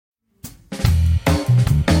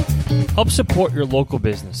Help support your local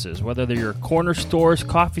businesses. Whether they're your corner stores,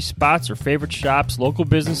 coffee spots, or favorite shops, local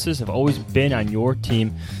businesses have always been on your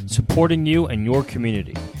team, supporting you and your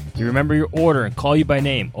community. They remember your order and call you by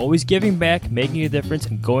name, always giving back, making a difference,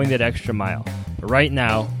 and going that extra mile. But right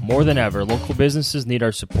now, more than ever, local businesses need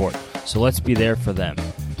our support, so let's be there for them.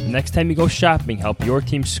 The next time you go shopping, help your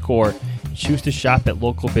team score and choose to shop at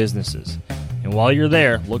local businesses. And while you're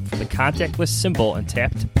there, look for the contactless symbol and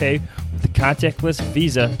tap to pay with the contactless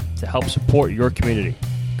Visa to help support your community.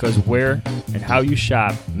 Because where and how you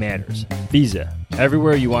shop matters. Visa,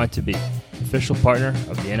 everywhere you want to be. Official partner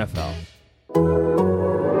of the NFL.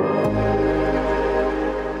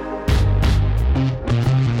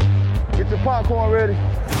 Get your popcorn ready.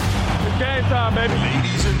 It's game time, baby.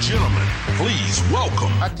 Ladies and gentlemen, please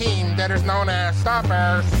welcome a team that is known as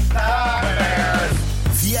Stoppers. Stoppers.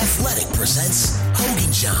 The Athletic presents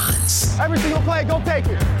Hogan Johns. Every single play, go take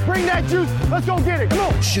it. Bring that juice. Let's go get it.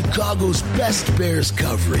 Come on. Chicago's best Bears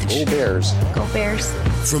coverage. Go Bears. Go Bears.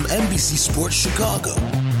 From NBC Sports Chicago,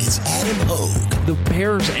 it's Adam Hogue. The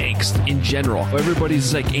Bears angst in general.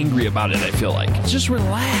 Everybody's like angry about it, I feel like. Just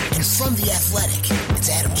relax. And from The Athletic, it's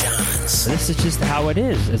Adam Johns. This is just how it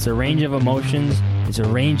is. It's a range of emotions. It's a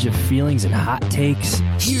range of feelings and hot takes.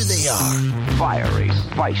 Here they are. Fiery,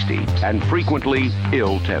 feisty, and frequently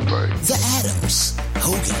ill-tempered. The Adams.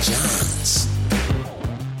 Hogan Johns.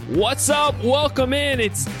 What's up? Welcome in.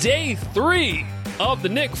 It's day 3 of the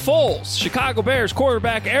Nick Foles Chicago Bears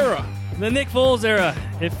quarterback era. The Nick Foles era.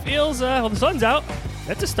 It feels, well, the sun's out.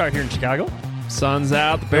 That's a start here in Chicago. Sun's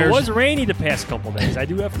out. The Bears. It was rainy the past couple days, I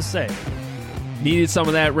do have to say. Needed some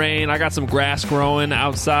of that rain. I got some grass growing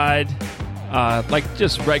outside. Like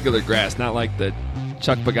just regular grass, not like the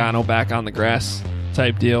Chuck Pagano back on the grass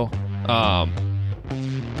type deal.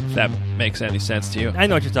 If that makes any sense to you. I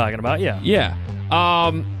know what you're talking about, yeah. Yeah.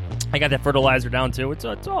 I got that fertilizer down too. It's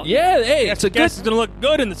all. Yeah, hey, it's a good. It's going to look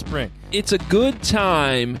good in the spring. It's a good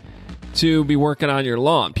time to be working on your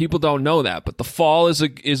lawn. People don't know that, but the fall is a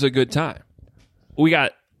good time. We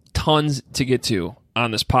got tons to get to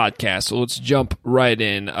on this podcast, so let's jump right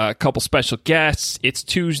in. A couple special guests. It's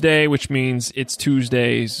Tuesday, which means it's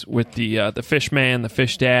Tuesdays with the Fish Man, the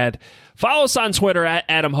Fish Dad. Follow us on Twitter at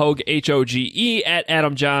Adam Hogue, Hoge, at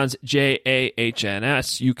Adam Johns,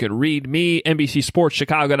 Jahns. You can read me,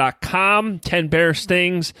 NBCSportsChicago.com. 10 Bears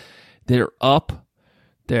things. They're up.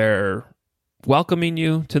 They're welcoming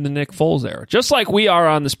you to the Nick Foles era, just like we are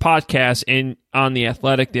on this podcast and on The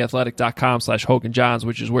Athletic, theathletic.com/Hogan Johns,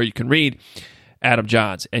 which is where you can read Adam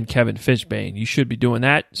Johns and Kevin Fishbane. You should be doing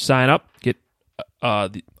that. Sign up. Get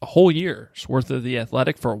a whole year's worth of The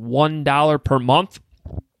Athletic for $1 per month.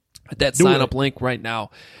 That sign-up link right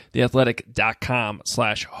now,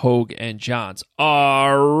 theathletic.com/Hogue and Johns.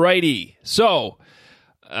 Alrighty. So,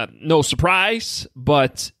 no surprise,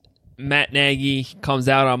 but Matt Nagy comes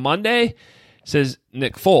out on Monday, says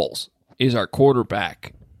Nick Foles is our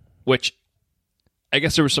quarterback, which I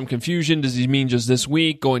guess there was some confusion. Does he mean just this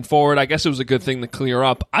week going forward? I guess it was a good thing to clear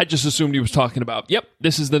up. I just assumed he was talking about, yep,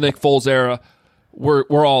 this is the Nick Foles era.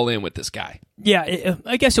 We're all in with this guy. Yeah,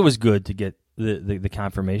 I guess it was good to get the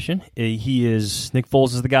confirmation. Nick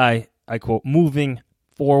Foles is the guy, I quote, moving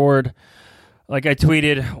forward. Like I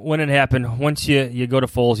tweeted, when it happened, once you go to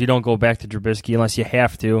Foles, you don't go back to Trubisky unless you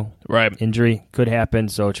have to. Right. Injury could happen,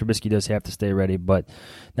 so Trubisky does have to stay ready, but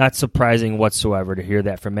not surprising whatsoever to hear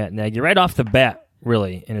that from Matt Nagy right off the bat,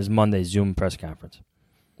 really, in his Monday Zoom press conference.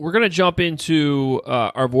 We're going to jump into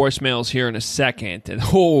our voicemails here in a second, and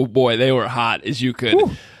oh boy, they were hot, as you could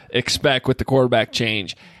expect with the quarterback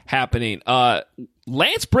change happening.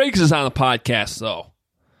 Lance Briggs is on the podcast, though,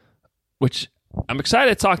 which I'm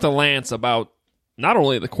excited to talk to Lance about not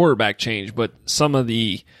only the quarterback change, but some of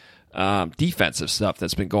the defensive stuff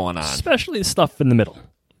that's been going on. Especially the stuff in the middle.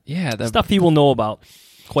 Yeah. The stuff he will know about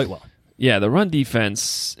quite well. Yeah, the run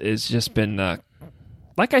defense has just been,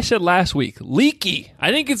 like I said last week, leaky.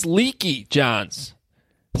 I think it's leaky, Johns.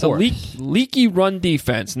 It's a leaky run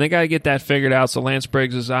defense, and they got to get that figured out. So Lance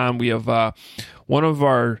Briggs is on. We have one of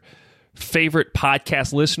our favorite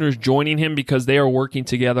podcast listeners joining him because they are working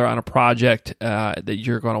together on a project that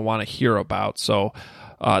you're going to want to hear about. So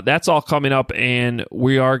that's all coming up, and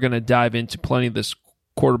we are going to dive into plenty of this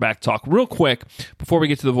quarterback talk. Real quick, before we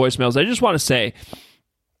get to the voicemails, I just want to say,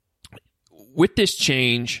 with this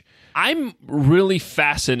change, I'm really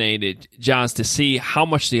fascinated, Johns, to see how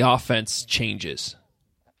much the offense changes.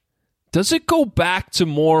 Does it go back to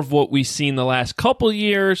more of what we've seen the last couple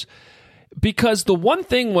years? Because the one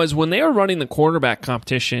thing was when they were running the quarterback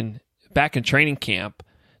competition back in training camp,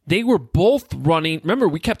 they were both running. Remember,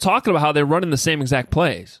 we kept talking about how they're running the same exact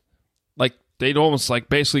plays. Like They'd almost like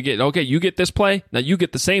basically get, okay, you get this play, now you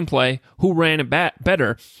get the same play. Who ran it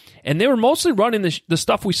better? And they were mostly running the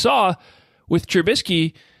stuff we saw with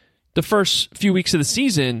Trubisky the first few weeks of the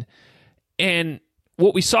season. And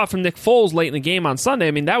what we saw from Nick Foles late in the game on Sunday,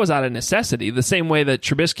 I mean, that was out of necessity. The same way that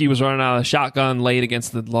Trubisky was running out of the shotgun late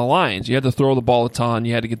against the Lions. You had to throw the ball a ton.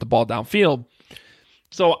 You had to get the ball downfield.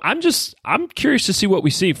 So I'm curious to see what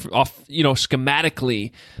we see off,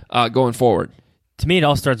 schematically going forward. To me, it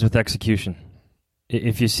all starts with execution.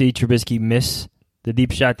 If you see Trubisky miss the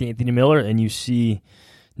deep shot to Anthony Miller and you see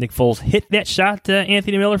Nick Foles hit that shot to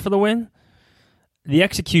Anthony Miller for the win, the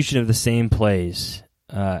execution of the same plays,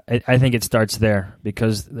 I think it starts there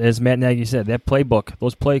because, as Matt Nagy said, that playbook,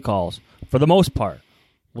 those play calls, for the most part,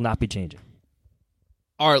 will not be changing.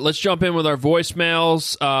 All right, let's jump in with our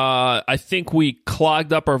voicemails. I think we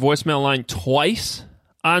clogged up our voicemail line twice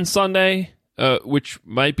on Sunday, which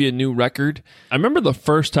might be a new record. I remember the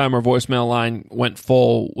first time our voicemail line went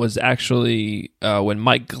full was actually when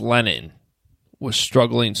Mike Glennon was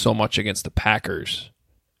struggling so much against the Packers,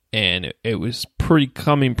 and it was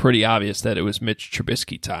pretty obvious that it was Mitch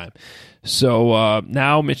Trubisky time. So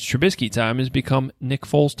now Mitch Trubisky time has become Nick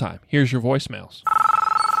Foles time. Here's your voicemails.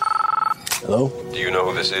 Hello? Do you know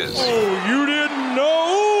who this is? Oh, you didn't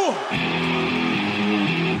know?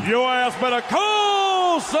 Your ass better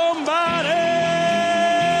call somebody!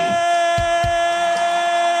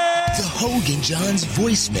 The Hogan Johns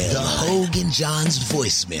voicemail. The Hogan Johns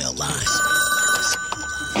voicemail line.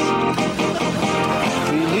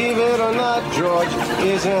 Believe it or not, George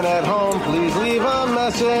isn't at home. Please leave a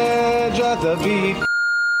message at the beep.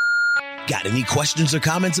 Got any questions or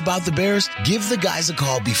comments about the Bears? Give the guys a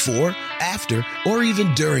call before, after, or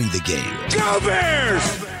even during the game. Go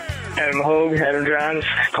Bears! Adam Hogue, Adam Johns,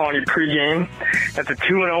 calling you pregame. That the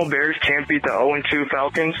 2-0 Bears can't beat the 0-2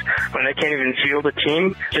 Falcons when they can't even field a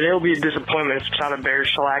team. Today will be a disappointment. It's not a Bears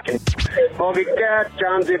slacking. Bobby Cat,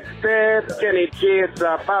 John Zip Fitz, Kenny G, it's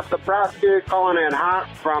Pop Dabrowski calling in hot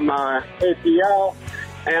from APL.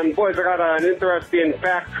 And boys, I got an interesting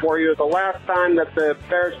fact for you. The last time that the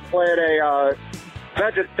Bears played a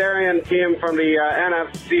vegetarian team from the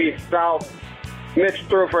NFC South, Mitch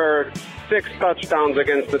threw for 6 touchdowns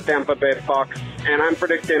against the Tampa Bay Bucks, and I'm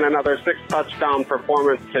predicting another 6-touchdown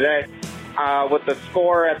performance today. With the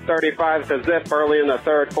score at 35-0 early in the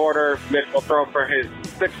third quarter, Mitch will throw for his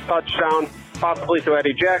 6th touchdown, possibly to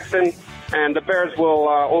Eddie Jackson, and the Bears will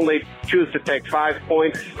only choose to take 5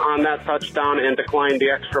 points on that touchdown and decline the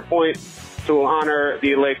extra point to honor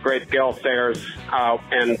the late great Gale Sayers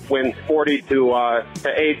and win 40-8.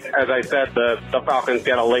 As I said, the Falcons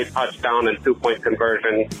get a late touchdown and 2-point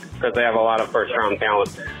conversion because they have a lot of first-round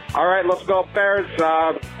talent. All right, let's go Bears.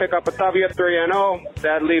 Pick up a W, 3-0.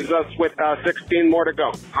 That leaves us with 16 more to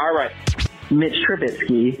go. All right. Mitch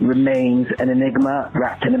Trubisky remains an enigma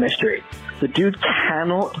wrapped in a mystery. The dude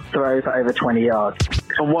cannot throw for over 20 yards.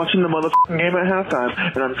 I'm watching the motherfucking game at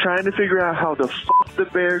halftime, and I'm trying to figure out how the fuck the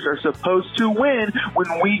Bears are supposed to win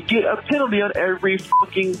when we get a penalty on every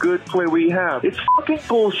fucking good play we have. It's fucking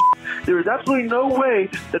bullshit. There is absolutely no way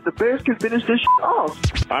that the Bears can finish this shit off.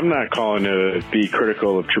 I'm not calling to be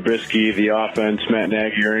critical of Trubisky, the offense, Matt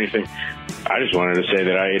Nagy, or anything. I just wanted to say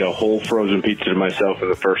that I ate a whole frozen pizza to myself in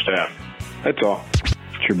the first half. That's all.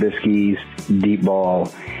 Trubisky's deep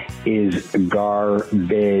ball is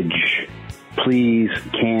garbage. Please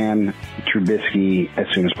can Trubisky as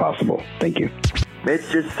soon as possible. Thank you. Mitch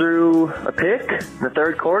just threw a pick in the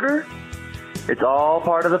third quarter. It's all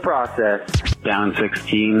part of the process. Down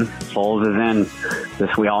 16, Foles is in.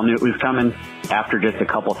 We all knew it was coming after just a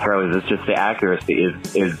couple throws. It's just the accuracy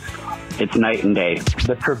is it's night and day.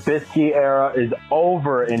 The Trubisky era is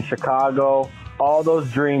over in Chicago. All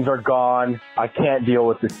those dreams are gone. I can't deal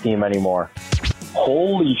with this team anymore.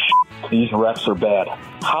 Holy shit, these refs are bad.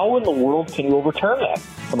 How in the world can you overturn that?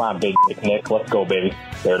 Come on, big Nick, let's go, baby.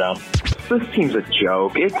 They're down. This team's a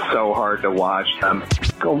joke. It's so hard to watch them.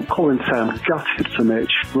 Colin Sam, gutted for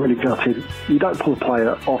Mitch, really gutted. You don't pull a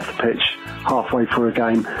player off the pitch halfway through a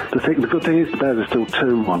game. The good thing is the Bears are still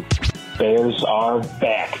 2-1. Bears are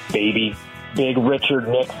back, baby. Big Richard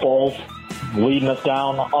Nick Foles leading us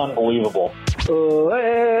down. Unbelievable. Oh,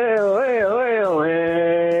 hey, oh, hey, oh, hey, oh,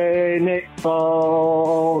 hey, Nick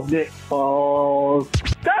Foles, Nick Foles.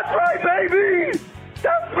 That's right, baby!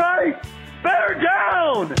 That's right! Bear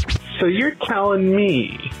down! So you're telling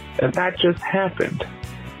me that just happened?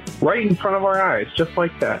 Right in front of our eyes, just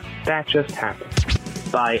like that. That just happened.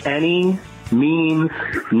 By any means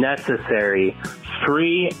necessary.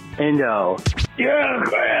 3-0. Yeah,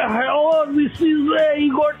 hello, this is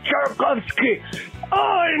Igor Charkovsky.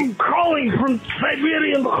 I'm calling from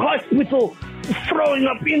Siberian hospital throwing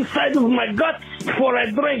up inside of my guts for I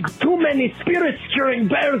drank too many spirits during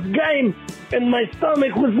Bears game and my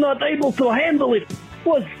stomach was not able to handle it.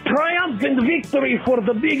 Was triumphant victory for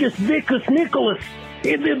the biggest Vicus Nicholas.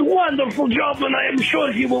 He did a wonderful job and I am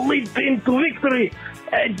sure he will lead him to victory.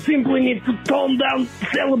 I simply need to tone down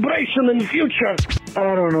celebration in the future. I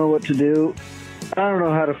don't know what to do. I don't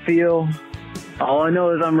know how to feel. All I know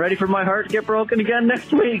is I'm ready for my heart to get broken again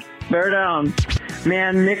next week. Bear down.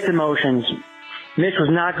 Man, mixed emotions. Mitch was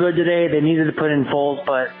not good today. They needed to put in Foles,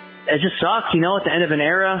 but it just sucks, you know, at the end of an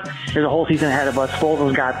era. There's a whole season ahead of us. Foles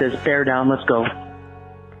has got this. Bear down. Let's go.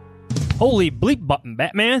 Holy bleep button,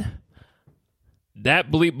 Batman.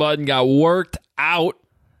 That bleep button got worked out.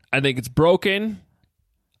 I think it's broken.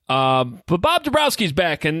 But Bob Dabrowski's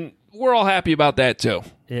back, and we're all happy about that, too.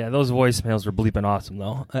 Yeah, those voicemails are bleeping awesome,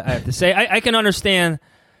 though. I have to say, I can understand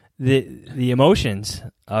the emotions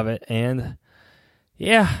of it, and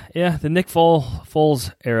yeah, the Nick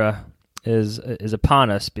Foles era is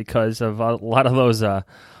upon us because of a lot of those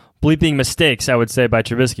bleeping mistakes, I would say, by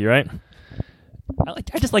Trubisky, right?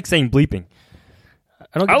 I just like saying bleeping.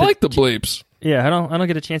 I like the bleeps. Yeah, I don't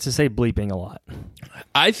get a chance to say bleeping a lot.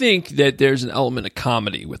 I think that there's an element of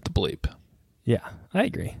comedy with the bleep. Yeah, I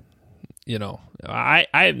agree. You know, I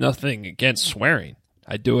have nothing against swearing.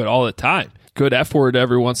 I do it all the time. Good F word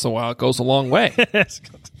every once in a while. It goes a long way. You're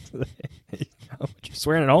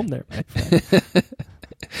swearing at home there, man.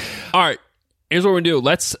 All right, here's what we're going to do.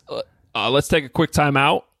 Let's take a quick time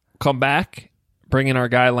out, come back, bring in our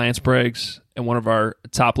guy Lance Briggs and one of our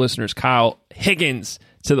top listeners, Kyle Higgins,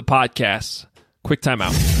 to the podcast. Quick time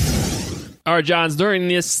out. All right, Johns, during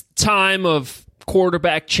this time of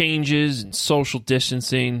quarterback changes and social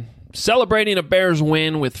distancing, celebrating a Bears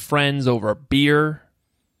win with friends over a beer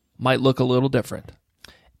might look a little different.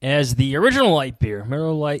 As the original light beer,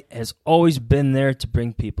 Miller Lite has always been there to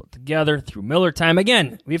bring people together through Miller Time.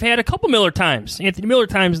 Again, we've had a couple Miller Times. Anthony Miller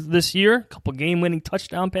Times this year, a couple game-winning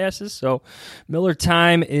touchdown passes. So Miller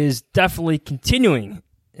Time is definitely continuing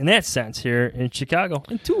in that sense here in Chicago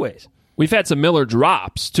in two ways. We've had some Miller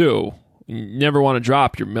drops, too. You never want to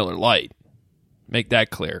drop your Miller Lite. Make that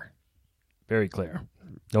clear. Very clear.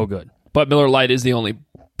 No good. But Miller Lite is the only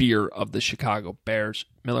beer of the Chicago Bears.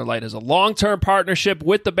 Miller Lite has a long-term partnership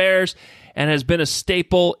with the Bears and has been a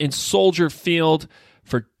staple in Soldier Field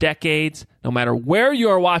for decades. No matter where you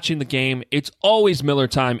are watching the game, it's always Miller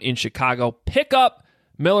Time in Chicago. Pick up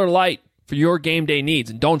Miller Lite for your game day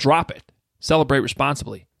needs and don't drop it. Celebrate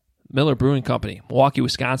responsibly. Miller Brewing Company, Milwaukee,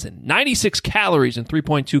 Wisconsin. 96 calories and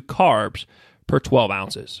 3.2 carbs per 12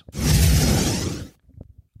 ounces.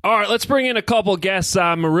 All right, let's bring in a couple guests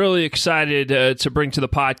I'm really excited to bring to the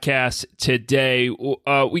podcast today.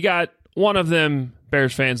 We got one of them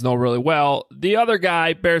Bears fans know really well. The other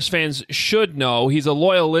guy Bears fans should know. He's a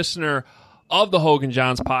loyal listener of the Hogan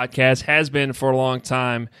Johns podcast, has been for a long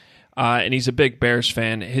time, and he's a big Bears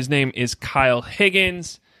fan. His name is Kyle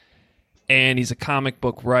Higgins, and he's a comic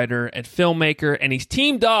book writer and filmmaker, and he's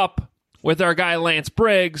teamed up with our guy Lance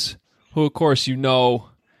Briggs, who, of course, you know.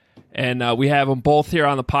 And we have them both here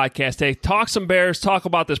on the podcast. Hey, talk some Bears, talk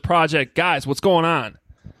about this project. Guys, what's going on?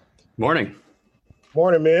 Morning.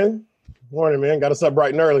 Morning, man. Morning, man. Got us up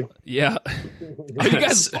bright and early. Yeah.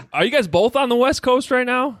 Are you guys both on the West Coast right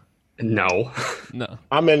now? No.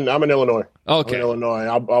 I'm in Illinois. Okay. I'm in Illinois.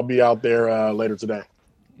 I'll be out there later today.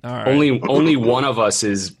 All right. Only one of us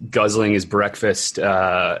is guzzling his breakfast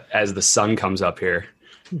as the sun comes up here.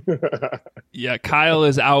 Yeah, Kyle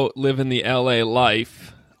is out living the LA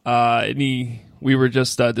life. We were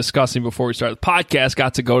just discussing before we started the podcast,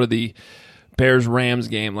 got to go to the Bears-Rams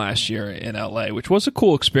game last year in LA, which was a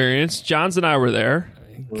cool experience. Johns and I were there.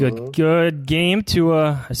 Good game to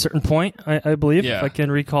a certain point, I believe, if I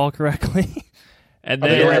can recall correctly. And I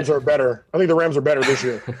think the Rams are better. I think the Rams are better this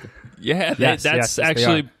year. Yeah, that's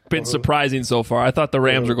actually been surprising so far. I thought the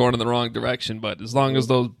Rams were going in the wrong direction, but as long as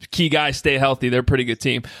those key guys stay healthy, they're a pretty good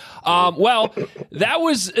team. Well, that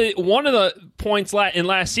was one of the points in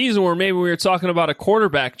last season where maybe we were talking about a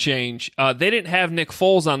quarterback change. They didn't have Nick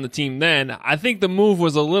Foles on the team then. I think the move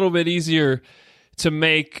was a little bit easier to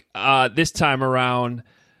make this time around.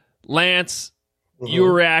 Lance, you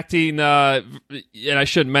were reacting, and I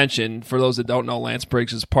should mention, for those that don't know, Lance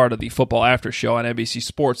Briggs is part of the Football After Show on NBC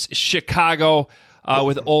Sports Chicago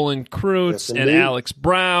with Olin Krutz and Alex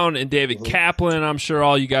Brown and David Kaplan. I'm sure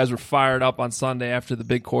all you guys were fired up on Sunday after the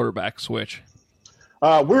big quarterback switch. We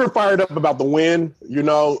were fired up about the win,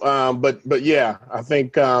 but yeah, I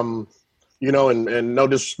think, and no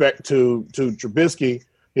disrespect to Trubisky,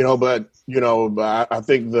 But I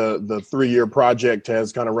think the 3-year project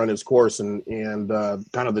has kind of run its course, and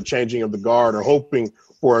kind of the changing of the guard, or hoping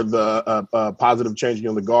for the positive changing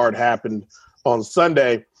of the guard, happened on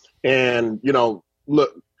Sunday. And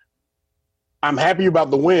look, I'm happy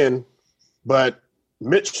about the win, but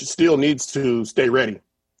Mitch still needs to stay ready.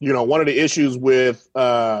 One of the issues with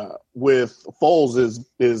Foles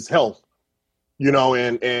is health.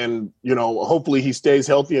 And hopefully he stays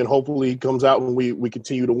healthy, and hopefully he comes out and we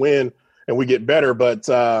continue to win and we get better. But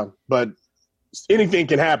anything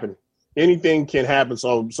can happen. Anything can happen.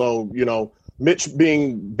 So Mitch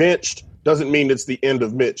being benched doesn't mean it's the end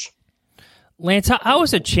of Mitch. Lance, how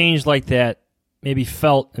has a change like that maybe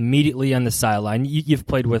felt immediately on the sideline? You've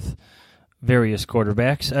played with various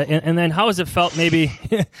quarterbacks, and then how has it felt maybe?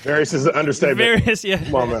 Various is an understatement. Various, yeah.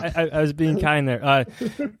 Come on, man. I was being kind there.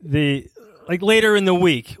 Later in the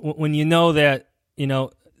week, when that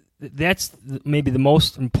that's maybe the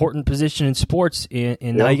most important position in sports, and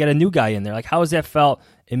now you got a new guy in there. Like, how has that felt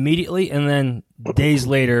immediately, and then days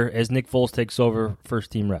later as Nick Foles takes over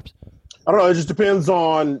first team reps? I don't know. It just depends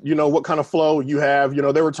on, what kind of flow you have.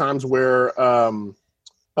 There were times where,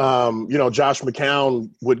 Josh McCown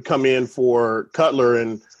would come in for Cutler,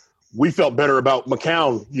 and we felt better about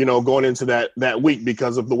McCown, going into that week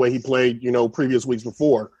because of the way he played, previous weeks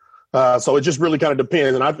before. So it just really kind of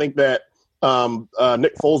depends. And I think that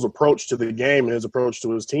Nick Foles' approach to the game and his approach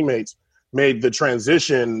to his teammates made the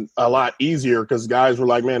transition a lot easier, because guys were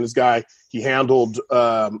like, man, this guy, he handled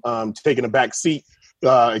taking a back seat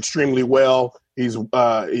extremely well. He's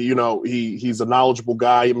he's a knowledgeable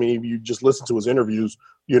guy. I mean, if you just listen to his interviews,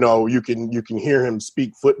 you can hear him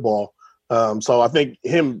speak football. So I think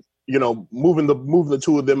him, moving the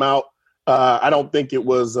two of them out, I don't think it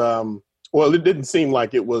was it didn't seem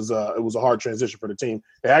like it was a hard transition for the team.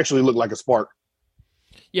 It actually looked like a spark.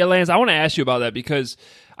 Yeah, Lance, I want to ask you about that, because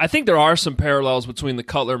I think there are some parallels between the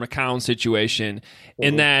Cutler-McCown situation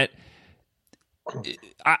in that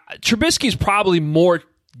Trubisky's probably more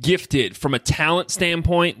gifted from a talent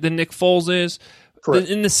standpoint than Nick Foles is. Correct.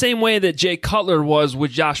 In the same way that Jay Cutler was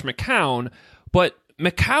with Josh McCown, but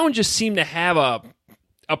McCown just seemed to have a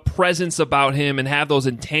presence about him and have those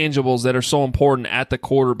intangibles that are so important at the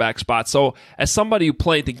quarterback spot. So as somebody who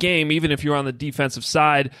played the game, even if you're on the defensive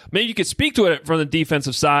side, maybe you could speak to it from the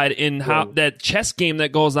defensive side in how that chess game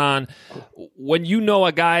that goes on when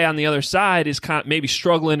a guy on the other side is maybe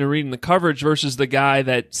struggling and reading the coverage versus the guy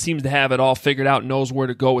that seems to have it all figured out, knows where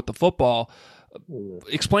to go with the football.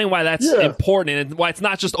 Explain why that's important and why it's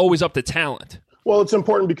not just always up to talent. Well, it's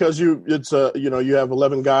important because you have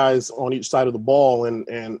 11 guys on each side of the ball,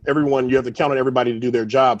 and everyone, you have to count on everybody to do their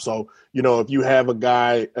job. So, if you have a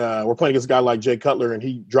guy, we're playing against a guy like Jay Cutler, and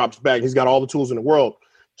he drops back, he's got all the tools in the world,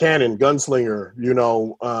 cannon, gunslinger,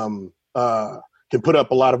 can put up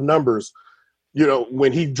a lot of numbers.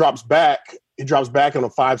 When he drops back on a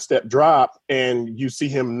 5-step drop, and you see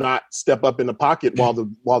him not step up in the pocket while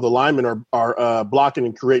the linemen are blocking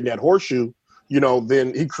and creating that horseshoe.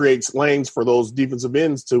 Then he creates lanes for those defensive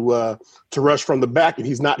ends to rush from the back, and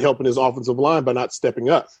he's not helping his offensive line by not stepping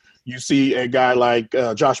up. You see a guy like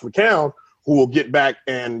Josh McCown, who will get back,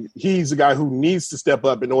 and he's a guy who needs to step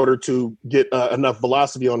up in order to get enough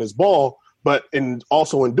velocity on his ball. But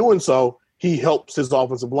also in doing so, he helps his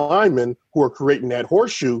offensive linemen who are creating that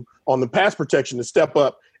horseshoe on the pass protection to step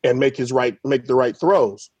up and make the right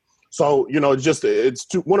throws. So it's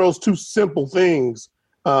one of those two simple things.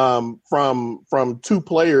 From two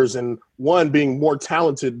players, and one being more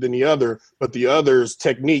talented than the other, but the other's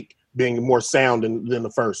technique being more sound than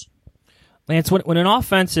the first. Lance, when an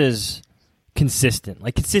offense is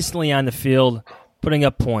consistently on the field, putting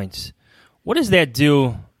up points, what does that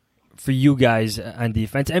do for you guys on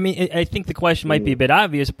defense? I mean, I think the question might be a bit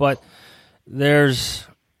obvious, but there's,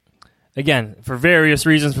 again, for various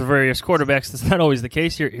reasons, for various quarterbacks, that's not always the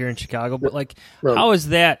case here in Chicago, but how is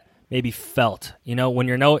that maybe felt, when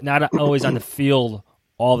you're not always on the field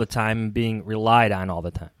all the time and being relied on all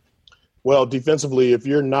the time? Well, defensively, if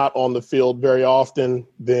you're not on the field very often,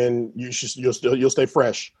 then you'll stay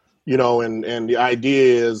fresh, and the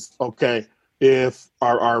idea is, okay, if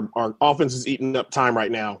our offense is eating up time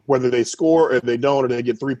right now, whether they score or they don't, or they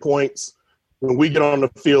get 3 points, when we get on the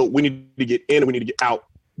field, we need to get in and we need to get out,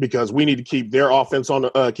 because we need to keep our offense on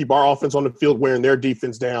the field, wearing their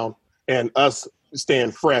defense down, and us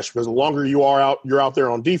staying fresh, because the longer you're out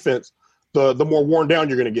there on defense, the more worn down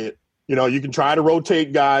you're going to get. You can try to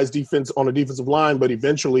rotate guys on the defensive line, but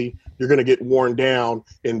eventually you're going to get worn down,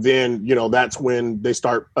 and then that's when they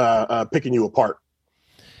start picking you apart.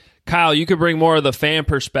 Kyle, you could bring more of the fan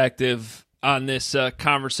perspective on this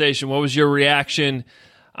conversation. What was your reaction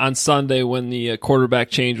on Sunday when the quarterback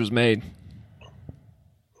change was made?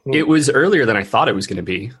 It was earlier than I thought it was going to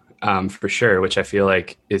be, for sure, which I feel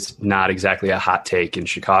like is not exactly a hot take in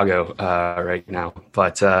Chicago right now.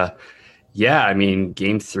 But yeah, I mean,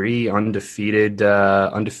 Game 3, undefeated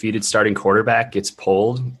starting quarterback gets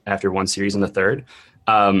pulled after one series in the third.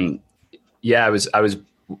 Yeah, I was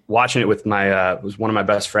watching it with was one of my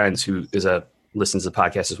best friends who listens to the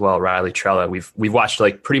podcast as well, Riley Trella. We've watched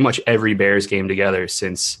like pretty much every Bears game together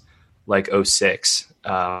since like 2006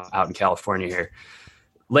 out in California here.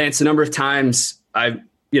 Lance, a number of times I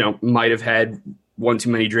might have had one too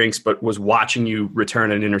many drinks, but was watching you return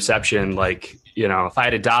an interception. Like, if I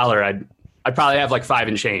had $1, I'd probably have like 5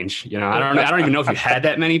 and change. I don't even know if you had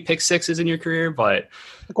that many pick sixes in your career, but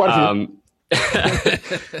quite a few.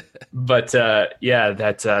 But yeah,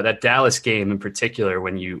 that Dallas game in particular,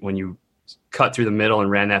 when you cut through the middle and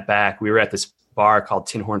ran that back, we were at this bar called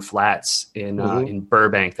Tin Horn Flats in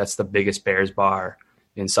Burbank. That's the biggest Bears bar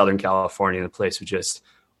in Southern California. The place was just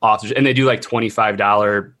awesome, and they do like $25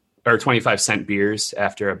 or 25-cent beers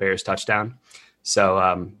after a Bears touchdown.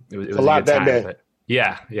 So it was a lot that day. But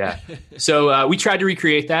yeah. So we tried to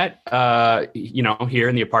recreate that, here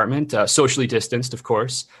in the apartment, socially distanced, of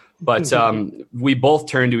course. But we both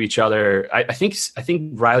turned to each other. I think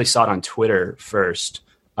Riley saw it on Twitter first.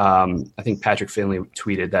 I think Patrick Finley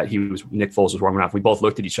tweeted that Nick Foles was warming up. We both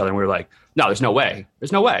looked at each other and we were like, "No, there's no way.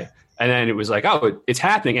 There's no way." And then it was like, "Oh, it's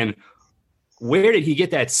happening." And where did he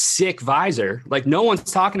get that sick visor? Like, no one's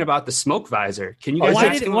talking about the smoke visor. Can you guys? Why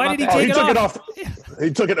did he take it off?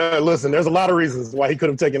 He took it. Listen, there's a lot of reasons why he could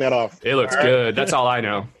have taken that off. It looks good. That's all I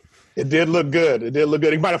know. It did look good.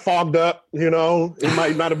 He might have fogged up, He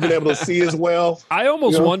might not have been able to see as well. I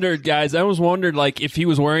almost wondered, guys. I almost wondered, like, if he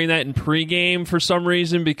was wearing that in pregame for some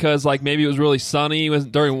reason because, like, maybe it was really sunny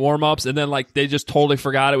during warm-ups, and then, like, they just totally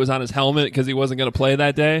forgot it was on his helmet because he wasn't going to play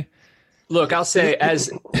that day. Look, I'll say as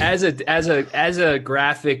a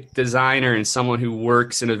graphic designer and someone who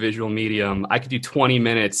works in a visual medium, I could do 20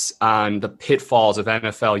 minutes on the pitfalls of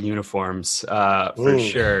NFL uniforms for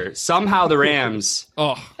sure. Somehow the Rams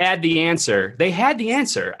had the answer. They had the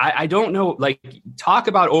answer. I don't know. Like, talk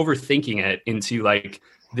about overthinking it into like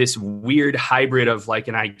this weird hybrid of like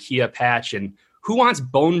an IKEA patch and. Who wants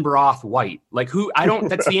bone broth white? Like who?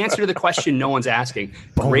 That's the answer to the question no one's asking.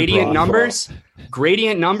 Gradient numbers?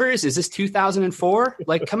 Is this 2004?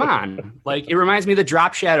 Like, come on. Like, it reminds me of the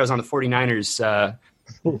drop shadows on the 49ers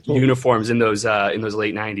uniforms in those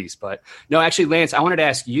late 90s. But no, actually, Lance, I wanted to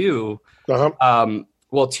ask you,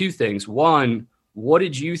 well, two things. One, what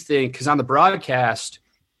did you think? Because on the broadcast,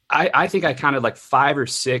 I think I counted like 5 or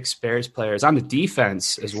 6 Bears players on the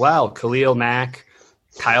defense as well. Khalil Mack,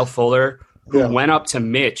 Kyle Fuller, who went up to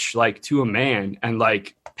Mitch, like, to a man and,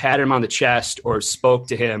 like, patted him on the chest or spoke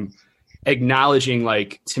to him, acknowledging,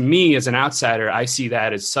 like, to me as an outsider, I see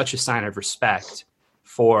that as such a sign of respect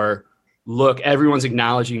for, look, everyone's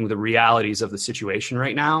acknowledging the realities of the situation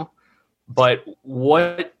right now. But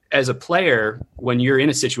what, as a player, when you're in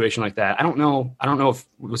a situation like that, I don't know if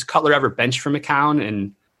was Cutler ever benched for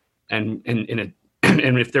McCown and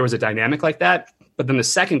if there was a dynamic like that. But then the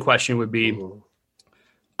second question would be,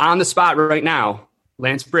 on the spot right now,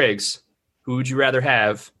 Lance Briggs, who would you rather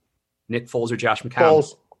have, Nick Foles or Josh McCown?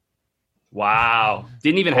 Foles. Wow.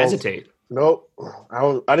 Didn't even hesitate. Nope.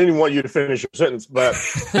 I didn't even want you to finish your sentence, but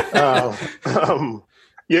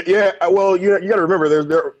yeah. Well, you got to remember,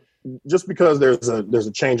 there just because there's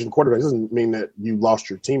a change in quarterback doesn't mean that you lost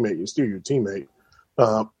your teammate. You're still your teammate.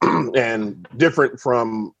 And different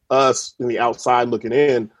from us in the outside looking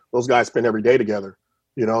in, those guys spend every day together.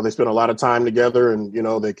 They spend a lot of time together, and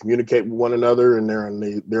they communicate with one another, and they're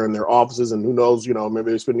in their offices, and who knows,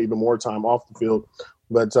 maybe they spend even more time off the field.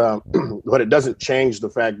 But it doesn't change the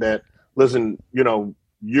fact that, listen,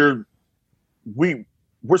 we're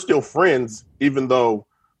still friends, even though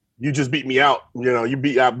you just beat me out. You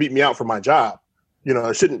beat me out for my job.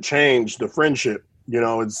 It shouldn't change the friendship.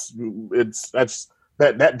 That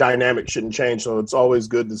dynamic shouldn't change. So it's always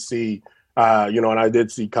good to see, and I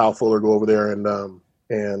did see Kyle Fuller go over there and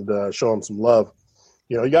show him some love.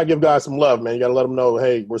 You got to give guys some love, man. You got to let them know,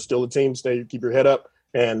 hey, we're still a team. Keep your head up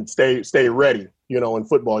and stay ready. In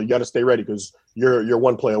football, you got to stay ready because you're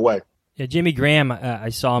one play away. Yeah, Jimmy Graham, I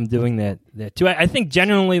saw him doing that too. I think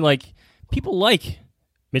genuinely, like, people like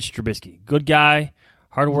Mitch Trubisky. Good guy,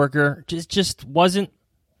 hard worker, just wasn't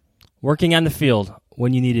working on the field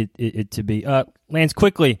when you needed it to be. Lance,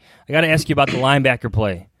 quickly, I got to ask you about the linebacker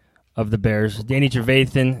play of the Bears. Danny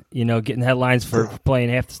Trevathan, getting headlines for playing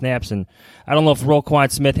half the snaps. And I don't know if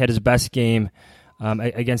Roquan Smith had his best game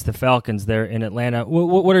against the Falcons there in Atlanta.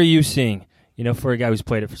 What are you seeing, for a guy who's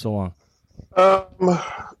played it for so long?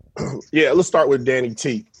 Yeah, let's start with Danny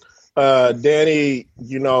T. Danny,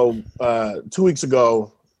 2 weeks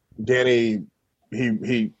ago, Danny,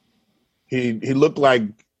 he looked like,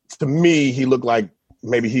 to me, he looked like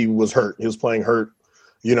maybe he was hurt. He was playing hurt.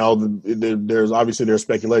 There's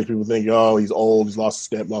speculation. People think, oh, he's old. He's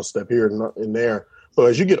lost a step here and there. But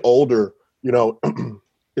as you get older,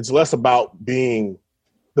 it's less about being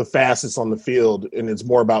the fastest on the field, and it's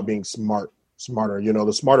more about being smarter.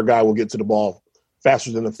 The smarter guy will get to the ball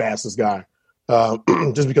faster than the fastest guy,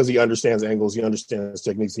 just because he understands angles, he understands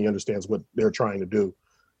techniques, he understands what they're trying to do.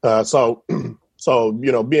 So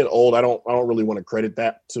being old, I don't really want to credit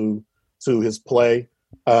that to his play.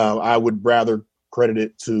 I would rather credit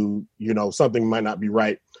it to something might not be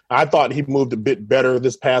right. I thought he moved a bit better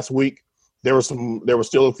this past week. There were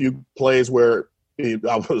still a few plays where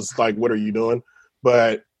I was like, "What are you doing?"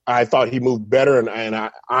 But I thought he moved better, and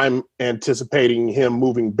I'm anticipating him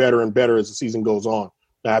moving better and better as the season goes on.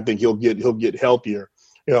 And I think he'll get healthier.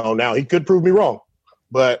 Now he could prove me wrong,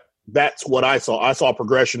 but that's what I saw. I saw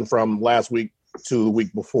progression from last week to the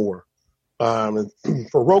week before. And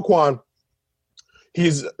for Roquan,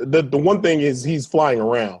 he's the one thing is he's flying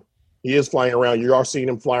around. He is flying around. You are seeing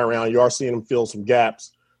him fly around. You are seeing him fill some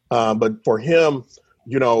gaps. But for him,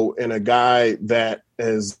 and a guy that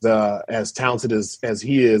is as talented as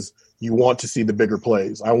he is, you want to see the bigger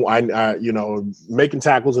plays. I making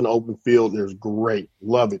tackles in the open field is great.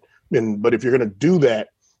 Love it. But if you're going to do that,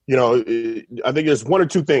 I think there's one or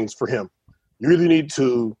two things for him. You really need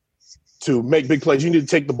to make big plays. You need to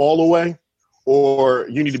take the ball away, or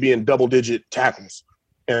you need to be in double-digit tackles.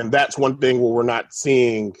 And that's one thing where we're not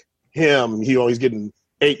seeing him. He's getting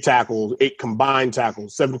 8 tackles, 8 combined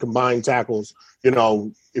tackles, 7 combined tackles.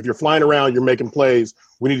 If you're flying around, you're making plays,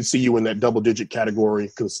 we need to see you in that double-digit category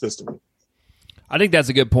consistently. I think that's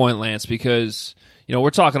a good point, Lance, because,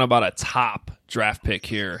 we're talking about a top draft pick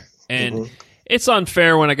here. And it's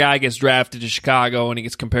unfair when a guy gets drafted to Chicago and he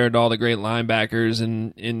gets compared to all the great linebackers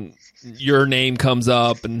and your name comes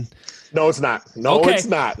up. And No, it's not. It's not. It's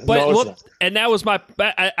not. And that was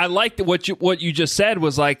I liked what you just said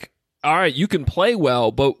was like, all right, you can play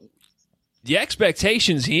well, but the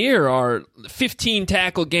expectations here are 15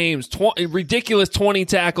 tackle games, ridiculous 20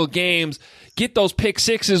 tackle games. Get those pick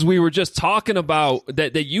sixes we were just talking about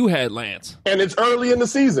that you had, Lance. And it's early in the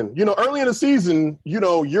season. Your adrenaline,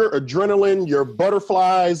 your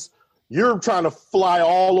butterflies, you're trying to fly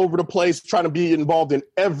all over the place, trying to be involved in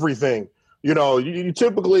everything. You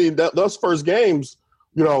typically, those first games,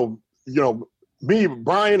 me,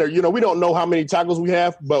 Brian, we don't know how many tackles we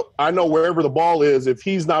have, but I know wherever the ball is, if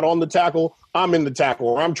he's not on the tackle, I'm in the tackle,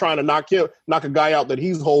 or I'm trying to knock a guy out that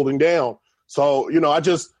he's holding down. So,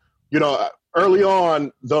 early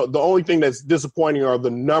on, the only thing that's disappointing are the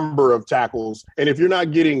number of tackles. And if you're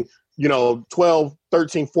not getting, 12,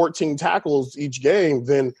 13, 14 tackles each game,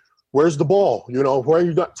 then where's the ball? Where are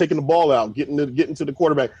you not taking the ball out, getting to the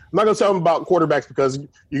quarterback? I'm not going to tell them about quarterbacks because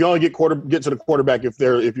you can only get to the quarterback if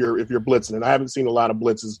you're blitzing, and I haven't seen a lot of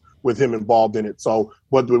blitzes with him involved in it. So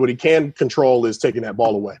what he can control is taking that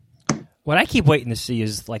ball away. What I keep waiting to see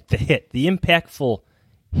is like the impactful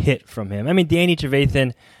hit from him. I mean, Danny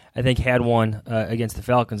Trevathan, I think, had one against the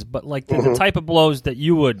Falcons, but like the type of blows that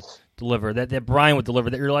you would deliver, that Brian would deliver,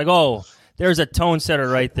 that you're like, oh, there's a tone setter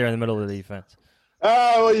right there in the middle of the defense.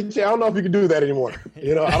 I don't know if you can do that anymore.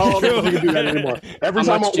 I don't know if you can do that anymore. Every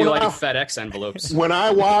time do you like FedEx envelopes? When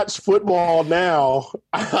I watch football now,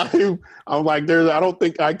 I'm like, I don't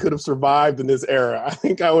think I could have survived in this era. I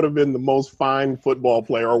think I would have been the most fine football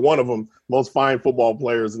player, or one of them most fine football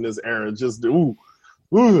players in this era. Just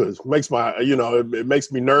it makes it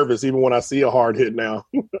makes me nervous even when I see a hard hit now.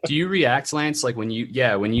 Do you react, Lance, like when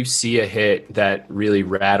you see a hit that really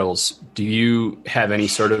rattles, do you have any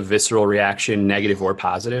sort of visceral reaction, negative or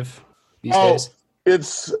positive these days?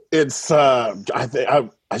 It's just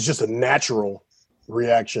a natural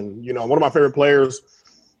reaction. One of my favorite players,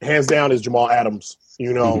 hands down, is Jamal Adams,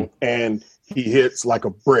 and he hits like a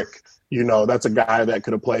brick. That's a guy that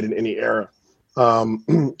could have played in any era.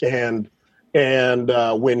 And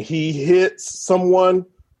when he hits someone,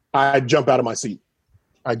 I jump out of my seat.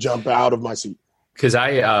 Because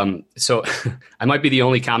so I might be the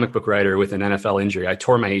only comic book writer with an NFL injury. I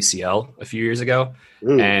tore my ACL a few years ago,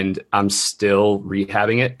 and I'm still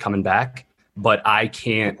rehabbing it, coming back. But I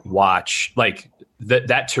can't watch like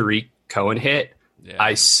that Tariq Cohen hit. Yeah.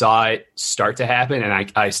 I saw it start to happen,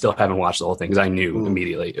 and I still haven't watched the whole thing because I knew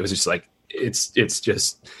immediately. It was just like it's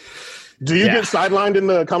just. Do you get sidelined in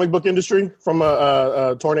the comic book industry from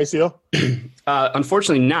a torn ACL?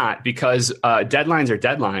 Unfortunately not, because deadlines are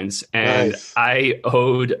deadlines. And nice. I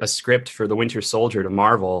owed a script for The Winter Soldier to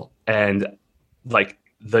Marvel, and like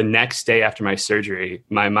the next day after my surgery,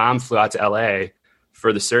 my mom flew out to LA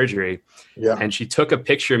for the surgery. Yeah. And she took a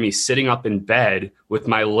picture of me sitting up in bed with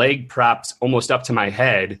my leg propped almost up to my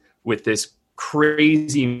head with this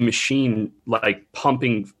crazy machine, like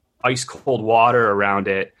pumping ice cold water around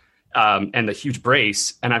it. And the huge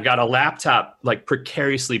brace, and I've got a laptop like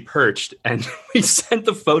precariously perched, and we sent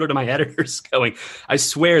the photo to my editors going, I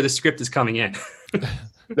swear the script is coming in.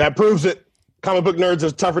 That proves it. Comic book nerds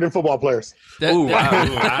are tougher than football players. Oh,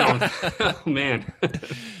 man.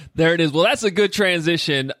 There it is. Well, that's a good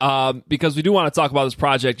transition because we do want to talk about this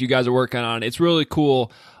project you guys are working on. It's really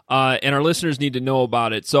cool, and our listeners need to know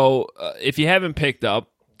about it. So if you haven't picked up,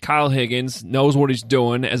 Kyle Higgins knows what he's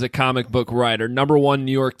doing as a comic book writer. #1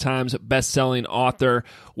 New York Times best-selling author.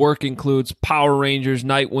 Work includes Power Rangers,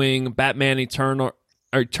 Nightwing, Batman Eternal,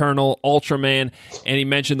 Ultraman, and he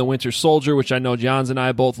mentioned The Winter Soldier, which I know Johns and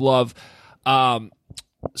I both love.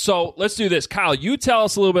 So let's do this. Kyle, you tell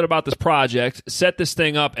us a little bit about this project, set this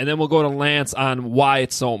thing up, and then we'll go to Lance on why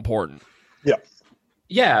it's so important.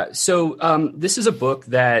 Yeah. So this is a book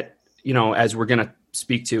that, as we're going to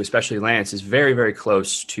speak to, especially Lance, is very, very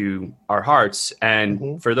close to our hearts.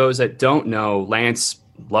 And for those that don't know, Lance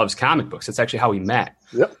loves comic books. That's actually how we met.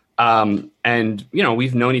 Yep. And,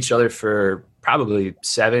 we've known each other for probably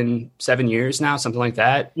seven years now, something like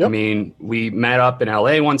that. Yep. I mean, we met up in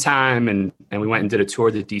LA one time and we went and did a tour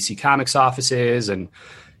of the DC Comics offices. And,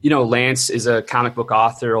 Lance is a comic book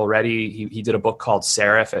author already. He did a book called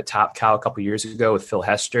Seraph at Top Cow a couple years ago with Phil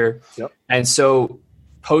Hester. Yep. And so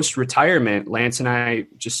post-retirement, Lance and I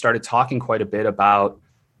just started talking quite a bit about,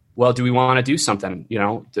 well, do we want to do something?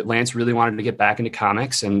 Lance really wanted to get back into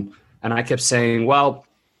comics. And I kept saying, well,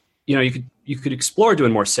 you could explore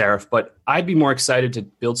doing more Seraph, but I'd be more excited to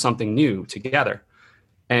build something new together.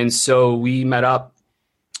 And so we met up.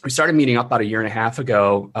 We started meeting up about a year and a half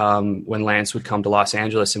ago when Lance would come to Los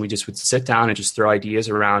Angeles, and we just would sit down and just throw ideas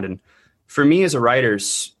around. And for me as a writer,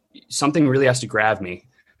 something really has to grab me.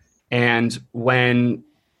 And when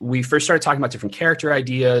we first started talking about different character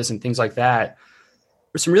ideas and things like that,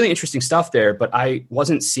 there's some really interesting stuff there, but I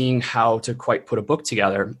wasn't seeing how to quite put a book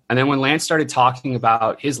together. And then when Lance started talking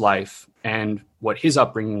about his life and what his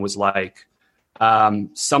upbringing was like,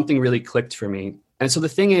 something really clicked for me. And so the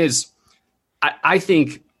thing is, I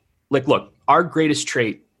think, look, our greatest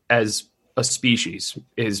trait as a species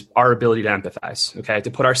is our ability to empathize, okay? To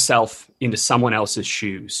put ourselves into someone else's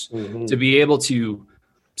shoes, to be able to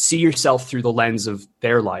see yourself through the lens of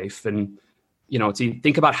their life and, to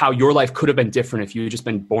think about how your life could have been different if you had just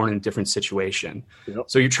been born in a different situation. Yep.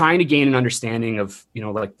 So you're trying to gain an understanding of,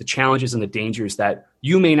 like the challenges and the dangers that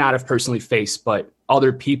you may not have personally faced, but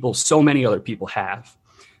so many other people have.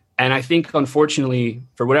 And I think, unfortunately,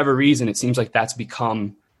 for whatever reason, it seems like that's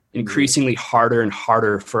become increasingly harder and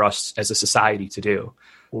harder for us as a society to do.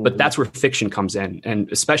 But that's where fiction comes in, and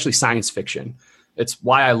especially science fiction. It's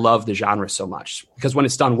why I love the genre so much, because when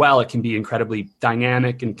it's done well, it can be incredibly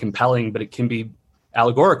dynamic and compelling, but it can be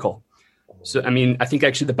allegorical. So, I think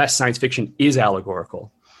actually the best science fiction is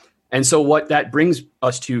allegorical. And so what that brings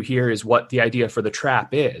us to here is what the idea for The Trap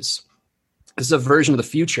is. This is a version of the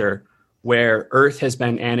future where Earth has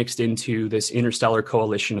been annexed into this interstellar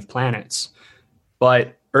coalition of planets.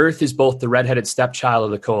 But Earth is both the redheaded stepchild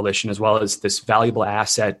of the coalition as well as this valuable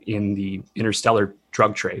asset in the interstellar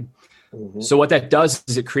drug trade. So what that does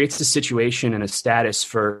is it creates a situation and a status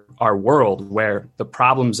for our world where the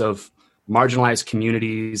problems of marginalized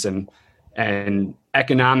communities and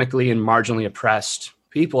economically and marginally oppressed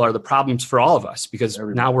people are the problems for all of us, because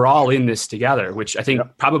now we're all in this together, which I think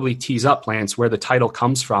probably tees up, Lance, where the title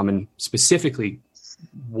comes from and specifically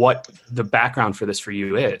what the background for this for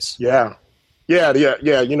you is. Yeah.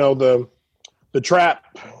 The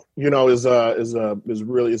trap, is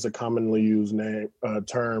a commonly used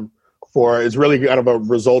term for, it's really kind of a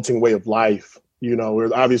resulting way of life.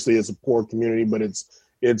 Obviously it's a poor community, but it's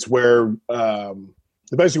where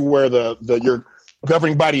basically where your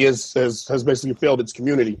governing body has basically failed its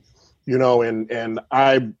community, and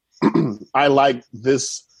I I like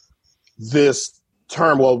this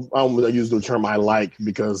term. Well, I use the term I like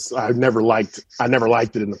because I never liked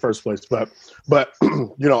it in the first place. But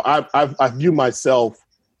I view myself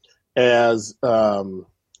as a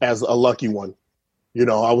lucky one.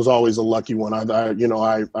 I was always a lucky one.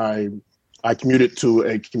 I commuted to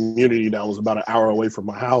a community that was about an hour away from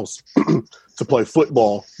my house to play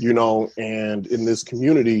football, and in this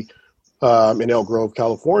community in Elk Grove,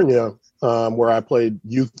 California, where I played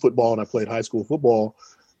youth football and I played high school football,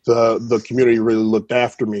 the community really looked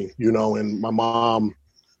after me, and my mom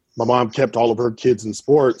kept all of her kids in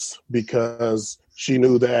sports because she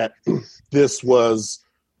knew that this was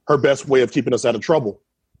her best way of keeping us out of trouble.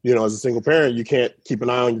 You know, as a single parent, you can't keep an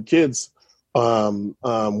eye on your kids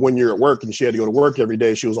when you're at work, and she had to go to work every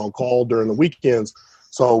day. She was on call during the weekends.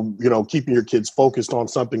 So, you know, keeping your kids focused on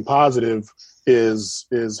something positive is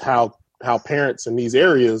how parents in these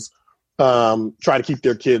areas try to keep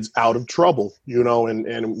their kids out of trouble, you know,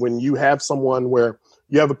 and when you have someone where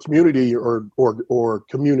you have a community or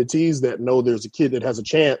communities that know there's a kid that has a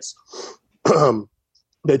chance,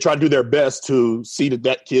 they try to do their best to see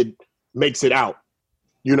that kid makes it out,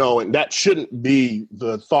 you know, and that shouldn't be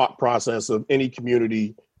the thought process of any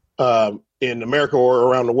community in America or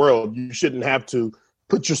around the world. You shouldn't have to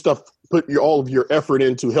put all of your effort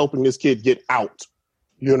into helping this kid get out.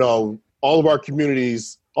 You know, all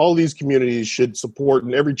these communities should support,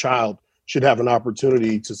 and every child should have an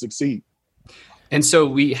opportunity to succeed. And so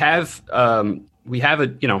we have a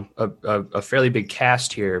fairly big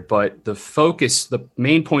cast here, but the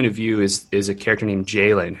main point of view is a character named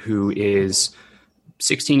Jalen, who is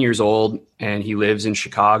 16 years old, and he lives in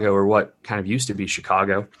Chicago, or what kind of used to be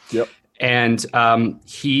Chicago. Yep. And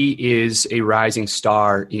he is a rising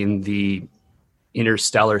star in the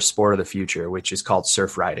interstellar sport of the future, which is called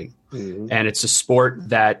surf riding. Mm-hmm. And it's a sport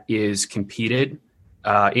that is competed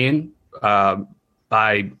in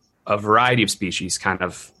by a variety of species kind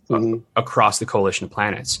of across the coalition of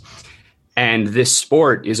planets. And this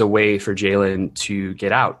sport is a way for Jalen to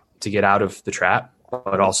get out of the trap,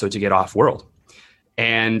 but also to get off world.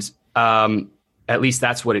 And at least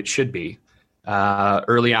that's what it should be.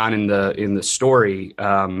 Early on in the story,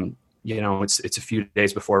 it's a few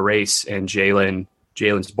days before a race, and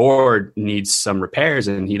Jalen's board needs some repairs,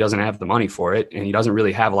 and he doesn't have the money for it, and he doesn't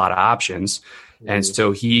really have a lot of options. And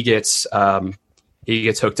so he gets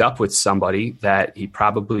hooked up with somebody that he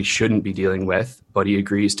probably shouldn't be dealing with, but he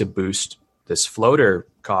agrees to boost this floater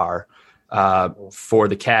car for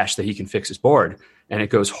the cash that he can fix his board. And it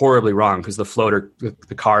goes horribly wrong because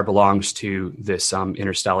the car belongs to this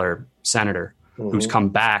interstellar senator who's come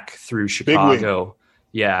back through Chicago.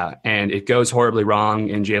 Yeah, and it goes horribly wrong,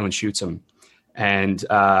 and Jalen shoots him. And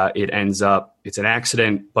it's an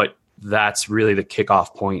accident, but that's really the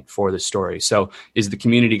kickoff point for the story. So is the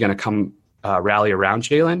community going to come rally around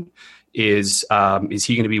Jalen? Is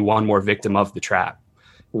he going to be one more victim of the trap?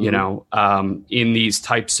 Mm-hmm. You know, in these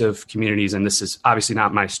types of communities, and this is obviously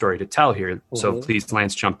not my story to tell here, so please,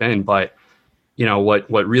 Lance, jump in. But, you know, what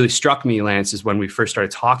really struck me, Lance, is when we first started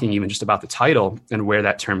talking even just about the title and where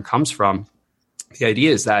that term comes from. The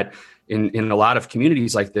idea is that in a lot of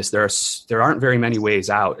communities like this, there aren't very many ways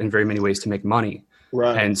out and very many ways to make money.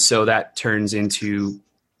 Right. And so that turns into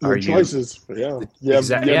your choices. Your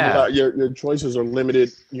choices are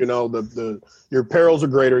limited. You know, your perils are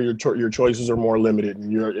greater. Your choices are more limited.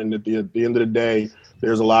 And at the end of the day,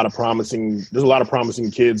 there's a lot of promising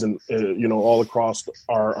kids, and all across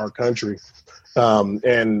our country.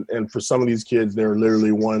 And for some of these kids, they're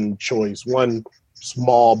literally one choice, one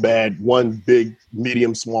big,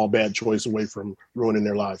 medium, small, bad choice away from ruining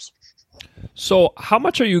their lives. So how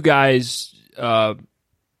much are you guys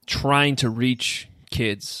trying to reach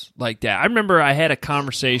kids like that? I remember I had a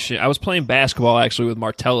conversation. I was playing basketball actually with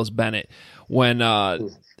Martellus Bennett when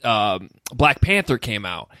Black Panther came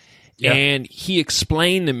out. Yep. And he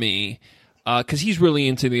explained to me, because he's really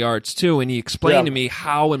into the arts too, and he explained to me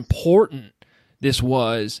how important this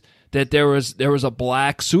was, that there was a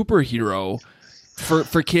black superhero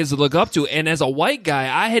for kids to look up to. And as a white guy,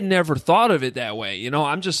 I had never thought of it that way. You know,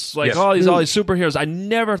 I'm just like, all these superheroes. I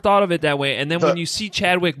never thought of it that way. And then when you see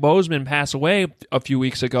Chadwick Boseman pass away a few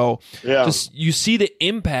weeks ago, just you see the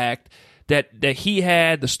impact that he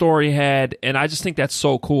had, the story had, and I just think that's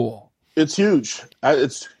so cool. It's huge.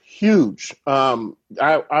 It's huge. I'm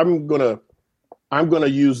gonna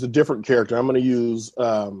use the different character. I'm gonna use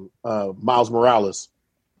Miles Morales.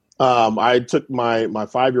 I took my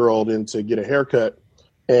 5-year-old in to get a haircut,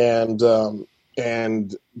 and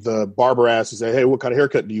the barber asked, he said, "Hey, what kind of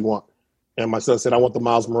haircut do you want?" And my son said, "I want the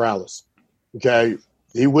Miles Morales." Okay.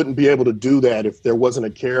 He wouldn't be able to do that if there wasn't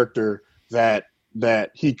a character that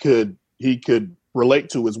he could relate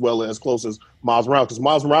to as close as Miles Morales. Because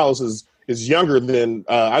Miles Morales is younger than,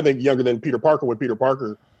 I think younger than Peter Parker when Peter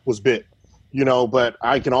Parker was bit. You know, but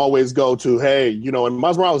I can always go to, hey, you know, and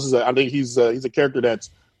Miles Morales I think he's a character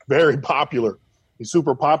that's very popular. He's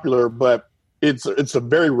super popular, but it's a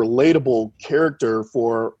very relatable character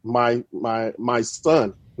for my son.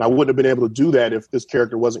 And I wouldn't have been able to do that if this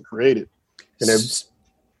character wasn't created. And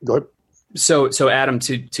go ahead. So Adam,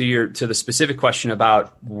 to the specific question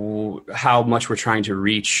about how much we're trying to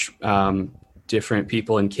reach different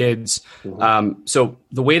people and kids. So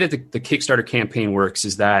the way that the Kickstarter campaign works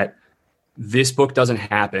is that this book doesn't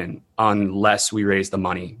happen unless we raise the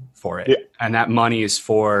money for it. Yeah. And that money is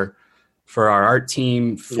for our art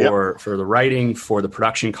team, for the writing, for the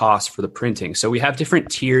production costs, for the printing. So we have different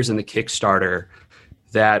tiers in the Kickstarter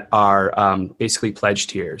that are basically pledge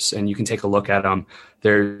tiers, and you can take a look at them.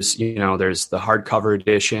 There's the hardcover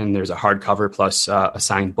edition. There's a hardcover plus a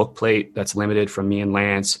signed book plate that's limited from me and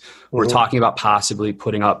Lance. We're talking about possibly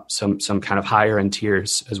putting up some kind of higher end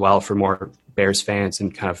tiers as well for more Bears fans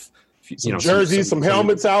and kind of some jerseys, some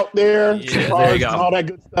helmets out there, there you go. All that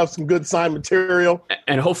good stuff, some good signed material.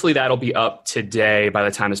 And hopefully that'll be up today by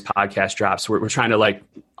the time this podcast drops. We're trying to like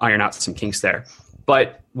iron out some kinks there.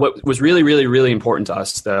 But what was really, really, really important to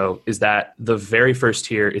us, though, is that the very first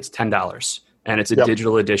tier, it's $10, and it's a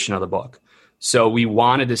digital edition of the book. So we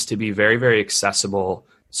wanted this to be very, very accessible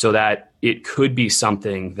so that it could be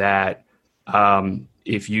something that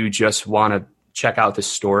if you just want to check out the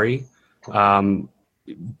story,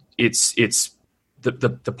 it's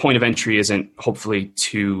the point of entry isn't hopefully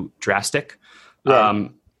too drastic.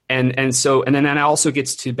 Right. And then that also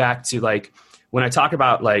gets back to like when I talk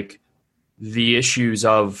about like the issues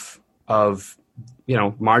of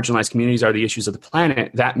marginalized communities are the issues of the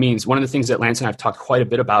planet. That means one of the things that Lance and I have talked quite a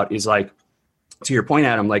bit about is like, to your point,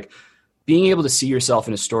 Adam, like being able to see yourself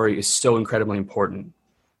in a story is so incredibly important,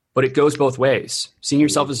 but it goes both ways. Seeing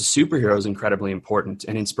yourself as a superhero is incredibly important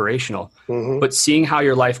and inspirational, but seeing how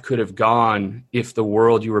your life could have gone if the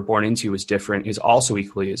world you were born into was different is also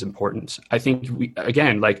equally as important. I think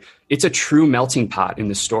it's a true melting pot in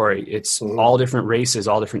the story. It's all different races,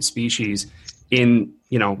 all different species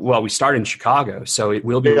we start in Chicago, so it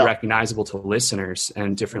will be recognizable to listeners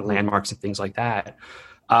and different landmarks and things like that.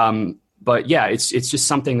 But yeah, it's just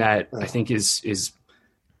something that I think is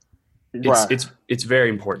it's very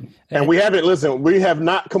important. And we have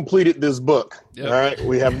not completed this book. Yep. All right.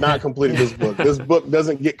 We have not completed this book. This book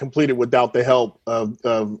doesn't get completed without the help of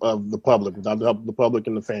the public, without the help of the public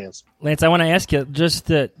and the fans. Lance, I want to ask you just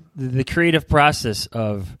the creative process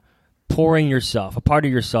of pouring a part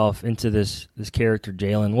of yourself into this character,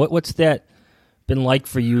 Jalen. What's that been like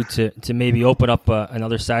for you to maybe open up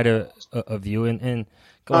another side of you and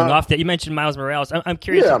going off that? You mentioned Miles Morales. I'm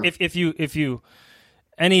curious if you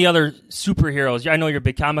any other superheroes. I know you're a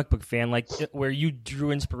big comic book fan, like where you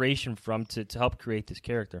drew inspiration from to help create this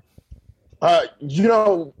character.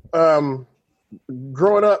 Growing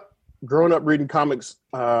up reading comics,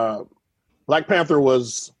 Black Panther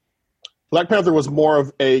was more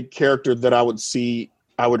of a character that I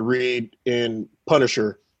would read in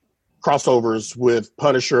Punisher crossovers with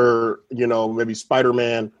Punisher, maybe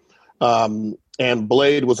Spider-Man, and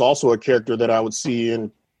Blade was also a character that I would see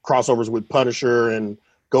in crossovers with Punisher and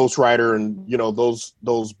Ghost Rider and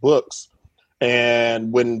those books.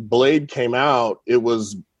 And when Blade came out, it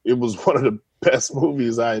was one of the best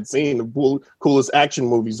movies I had seen, the coolest action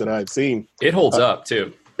movies that I had seen. It holds up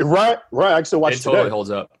too. Right. I still watch it totally today. Holds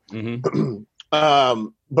up.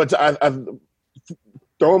 But I've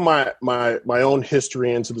thrown my own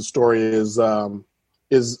history into the story is I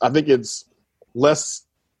think it's less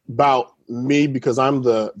about me because I'm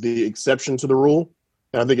the exception to the rule.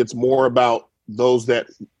 And I think it's more about those that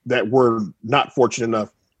were not fortunate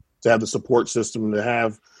enough to have the support system, to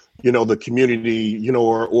have, the community,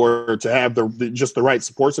 or to have the right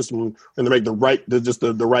support system and to make the right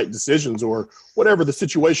decisions or whatever the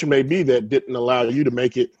situation may be that didn't allow you to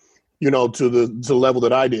make it, to the level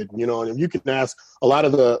that I did, and you can ask a lot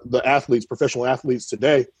of the athletes, professional athletes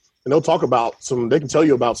today, and they'll talk about they can tell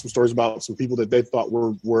you about some stories about some people that they thought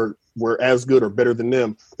were as good or better than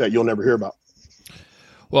them that you'll never hear about.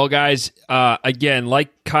 Well, guys, again,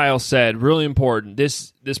 like Kyle said, really important.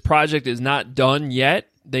 This project is not done yet.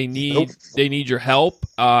 They need your help,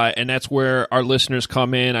 and that's where our listeners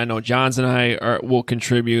come in. I know Johns and I will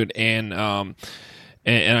contribute, and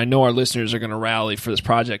I know our listeners are going to rally for this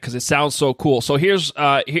project because it sounds so cool. So here's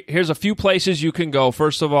a few places you can go.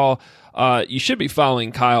 First of all, you should be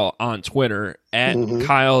following Kyle on Twitter at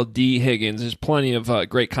Kyle D. Higgins. There's plenty of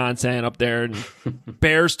great content up there. And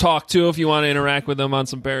Bears talk too if you want to interact with them on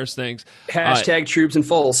some Bears things. Hashtag Troops and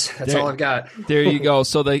Foles. That's all I've got. There you go.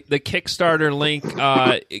 So the Kickstarter link,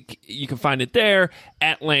 you can find it there.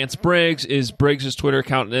 At Lance Briggs is Briggs' Twitter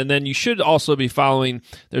account. And then you should also be following,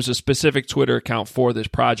 there's a specific Twitter account for this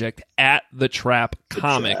project, at The Trap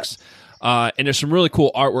Comics. And there's some really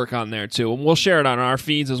cool artwork on there too, and we'll share it on our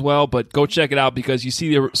feeds as well. But go check it out because you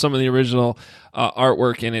see some of the original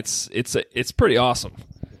artwork, and it's pretty awesome.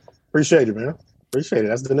 Appreciate it, man. Appreciate it.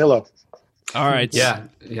 That's Danilo. All right. Yeah.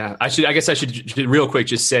 I guess I should real quick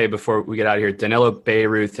just say before we get out of here, Danilo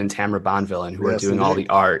Bayruth and Tamara Bonvillain, who are doing all the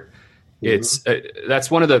art. It's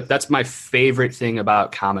that's my favorite thing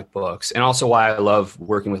about comic books, and also why I love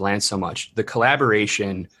working with Lance so much. The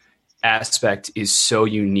collaboration aspect is so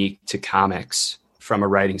unique to comics from a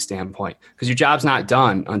writing standpoint, because your job's not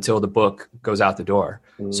done until the book goes out the door.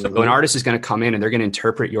 So an artist is going to come in and they're going to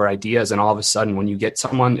interpret your ideas, and all of a sudden, when you get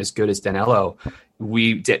someone as good as Danilo,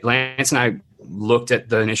 Lance and I looked at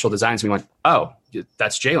the initial designs. And we went, "Oh,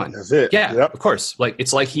 that's Jalen. That's it. Yeah, Yep. of course. Like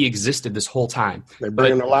it's like he existed this whole time. They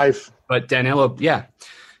bring him to life." But Danilo, yeah.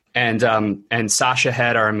 And Sasha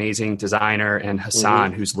Head, our amazing designer, and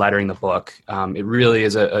Hassan, who's lettering the book. It really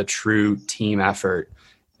is a true team effort.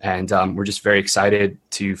 And we're just very excited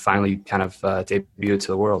to finally kind of debut it to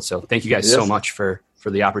the world. So thank you guys so much for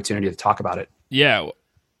the opportunity to talk about it. Yeah,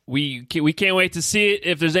 we can't wait to see it.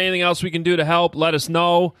 If there's anything else we can do to help, let us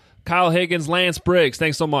know. Kyle Higgins, Lance Briggs,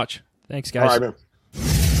 thanks so much. Thanks, guys. All right, man.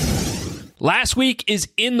 Last week is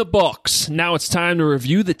in the books. Now it's time to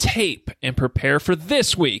review the tape and prepare for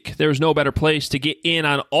this week. There's no better place to get in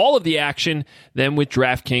on all of the action than with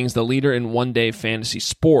DraftKings, the leader in one-day fantasy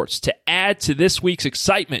sports. To add to this week's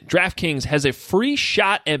excitement, DraftKings has a free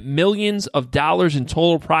shot at millions of dollars in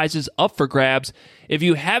total prizes up for grabs. If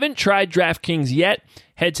you haven't tried DraftKings yet,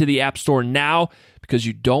 head to the App Store now because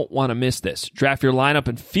you don't want to miss this. Draft your lineup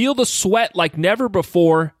and feel the sweat like never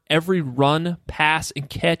before. Every run, pass, and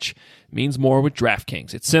catch means more with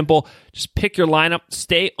DraftKings. It's simple. Just pick your lineup,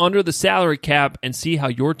 stay under the salary cap, and see how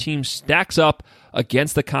your team stacks up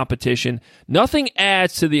against the competition. Nothing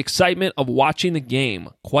adds to the excitement of watching the game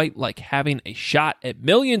quite like having a shot at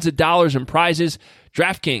millions of dollars in prizes.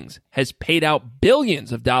 DraftKings has paid out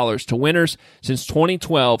billions of dollars to winners since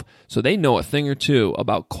 2012, so they know a thing or two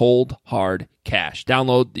about cold, hard cash.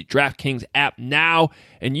 Download the DraftKings app now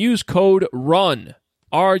and use code RUN.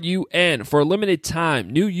 RUN. For a limited time,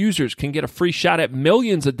 new users can get a free shot at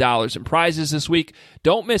millions of dollars in prizes this week.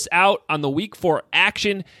 Don't miss out on the Week 4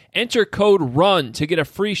 action. Enter code RUN to get a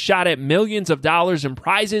free shot at millions of dollars in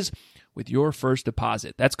prizes with your first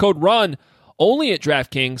deposit. That's code RUN only at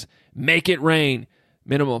DraftKings. Make it rain.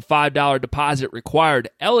 Minimum $5 deposit required.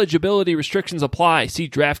 Eligibility restrictions apply. See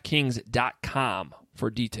DraftKings.com for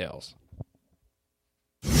details.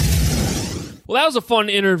 Well, that was a fun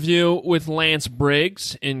interview with Lance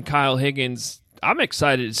Briggs and Kyle Higgins. I'm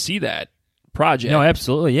excited to see that project. No,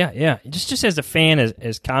 absolutely, yeah. Just as a fan,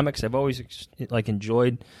 as comics, I've always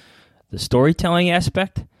enjoyed the storytelling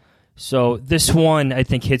aspect. So this one, I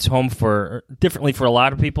think, hits home differently for a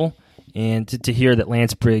lot of people, and to hear that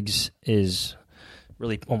Lance Briggs is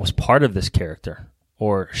really almost part of this character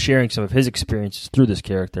or sharing some of his experiences through this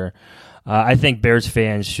character, I think Bears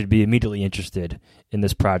fans should be immediately interested in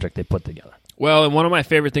this project they put together. Well, and one of my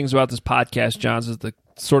favorite things about this podcast, Johns, is the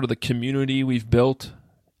sort of the community we've built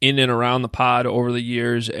in and around the pod over the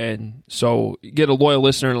years. And so you get a loyal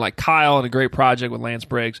listener like Kyle and a great project with Lance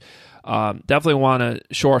Briggs. Definitely want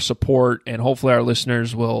to show our support, and hopefully our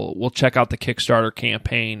listeners will check out the Kickstarter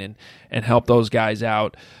campaign and help those guys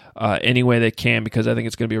out any way they can, because I think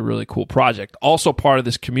it's going to be a really cool project. Also part of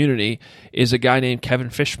this community is a guy named Kevin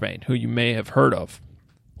Fishbane, who you may have heard of.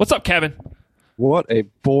 What's up, Kevin? What a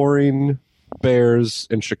boring Bears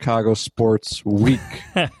and Chicago sports week.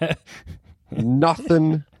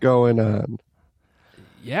 Nothing going on.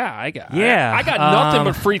 Yeah, I got nothing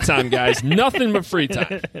but free time, guys. Nothing but free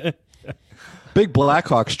time. Big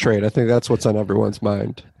Blackhawks trade. I think that's what's on everyone's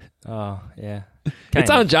mind. Oh, yeah.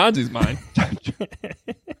 It's on Johns's mind.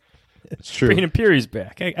 It's true. Brandon Peary's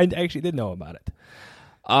back. I actually did know about it.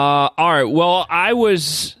 All right. Well, I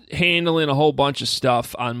was handling a whole bunch of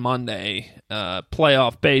stuff on Monday.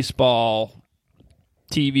 Playoff baseball,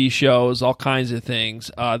 TV shows, all kinds of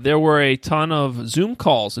things. There were a ton of Zoom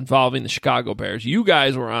calls involving the Chicago Bears. You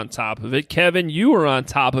guys were on top of it. Kevin, you were on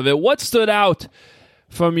top of it. What stood out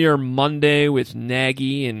from your Monday with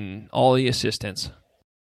Nagy and all the assistants?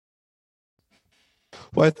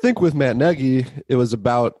 Well, I think with Matt Nagy, it was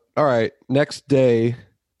about, all right, next day,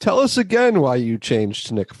 tell us again why you changed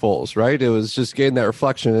to Nick Foles, right? It was just getting that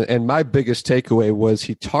reflection. And my biggest takeaway was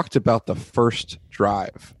he talked about the first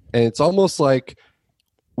drive. And it's almost like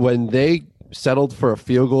when they settled for a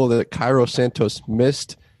field goal that Cairo Santos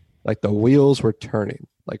missed, like the wheels were turning,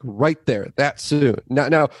 like right there, that soon.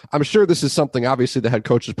 Now, I'm sure this is something obviously the head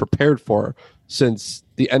coach is prepared for since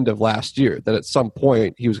the end of last year, that at some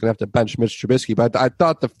point he was going to have to bench Mitch Trubisky. But I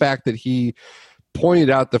thought the fact that he pointed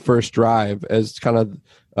out the first drive as kind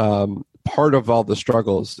of part of all the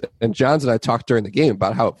struggles, and Johns and I talked during the game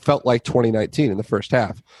about how it felt like 2019 in the first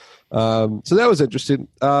half. So that was interesting.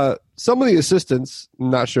 Some of the assistants, I'm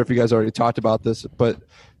not sure if you guys already talked about this, but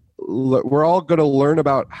we're all going to learn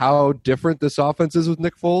about how different this offense is with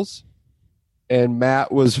Nick Foles. and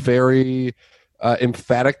Matt was very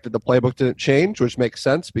emphatic that the playbook didn't change, which makes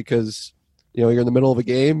sense because you're in the middle of a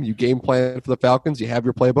game, you game plan for the Falcons, you have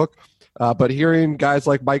your playbook. But hearing guys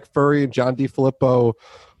like Mike Furrey and John DeFilippo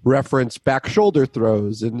reference back shoulder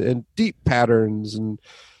throws and deep patterns, and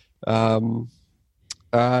that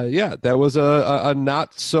was a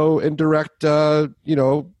not so indirect,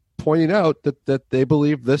 pointing out that they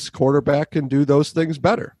believe this quarterback can do those things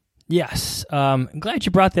better. Yes. I'm glad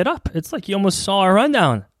you brought that up. It's like you almost saw a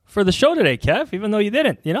rundown for the show today, Kev, even though you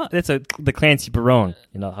didn't. It's the Clancy Barone.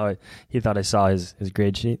 How he thought I saw his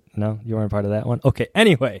grade sheet. No, you weren't part of that one? Okay,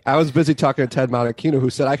 anyway. I was busy talking to Ted Monachino, who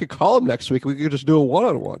said I could call him next week. We could just do a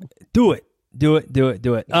one-on-one. Do it. Sure.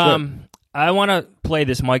 I want to play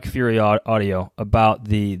this Mike Fury audio about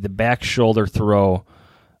the back shoulder throw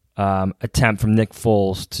attempt from Nick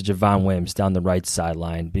Foles to Javon Wims down the right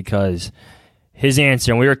sideline, because his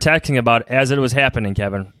answer, and we were texting about it as it was happening,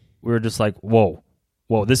 Kevin, we were just like, whoa,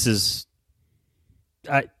 this is,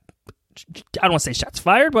 I don't want to say shots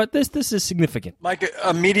fired, but this is significant. Mike,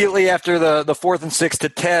 immediately after the 4th and 6 to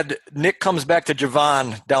Ted, Nick comes back to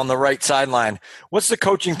Javon down the right sideline. What's the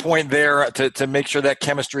coaching point there to make sure that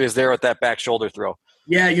chemistry is there at that back shoulder throw?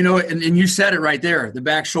 Yeah, and you said it right there, the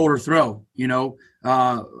back shoulder throw.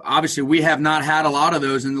 Obviously we have not had a lot of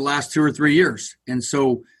those in the last 2 or 3 years. And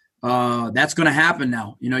so that's going to happen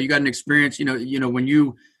now. You got an experience,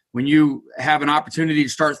 when you have an opportunity to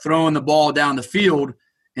start throwing the ball down the field,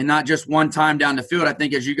 and not just one time down the field. I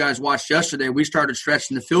think as you guys watched yesterday, we started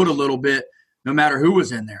stretching the field a little bit no matter who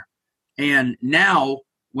was in there. And now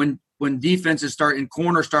when defenses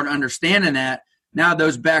corners start understanding that, now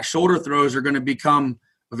those back shoulder throws are going to become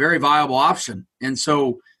a very viable option. And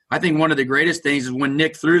so I think one of the greatest things is when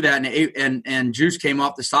Nick threw that and Juice came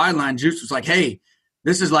off the sideline, Juice was like, hey,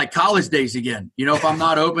 this is like college days again. If I'm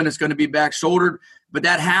not open, it's going to be back shouldered. But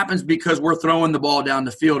that happens because we're throwing the ball down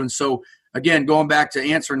the field. And so, again, going back to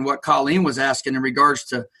answering what Colleen was asking in regards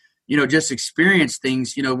to, just experience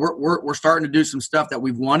things, we're starting to do some stuff that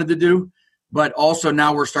we've wanted to do, but also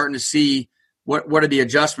now we're starting to see what are the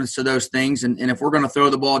adjustments to those things. And if we're going to throw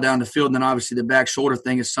the ball down the field, then obviously the back shoulder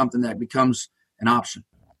thing is something that becomes an option.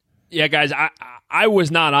 Yeah, guys, I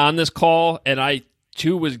was not on this call, and I,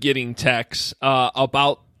 too, was getting texts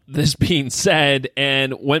about this being said,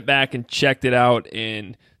 and went back and checked it out.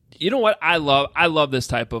 And you know what? I love this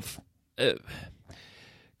type of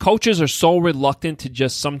coaches are so reluctant to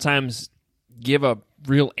just sometimes give a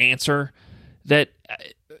real answer that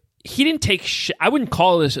he didn't take. I wouldn't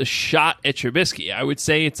call this a shot at Trubisky. I would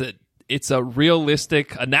say it's a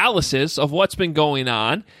realistic analysis of what's been going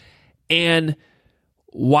on, and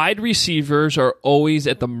wide receivers are always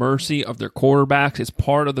at the mercy of their quarterbacks. It's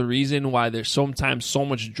part of the reason why there's sometimes so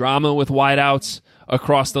much drama with wideouts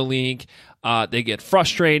across the league. They get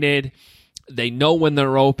frustrated. They know when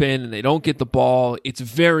they're open and they don't get the ball. It's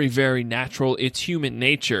very, very natural. It's human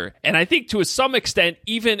nature. And I think to some extent,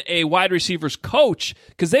 even a wide receiver's coach,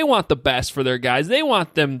 because they want the best for their guys, they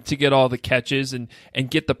want them to get all the catches and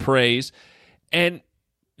get the praise. And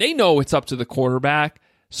they know it's up to the quarterback.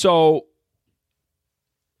 So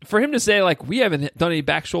for him to say, like, we haven't done any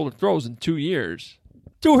back shoulder throws in 2 years.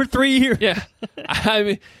 2 or 3 years. Yeah. I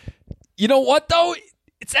mean, you know what, though?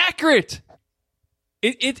 It's accurate.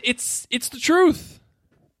 It's the truth.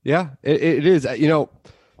 Yeah, it is.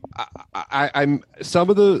 I'm some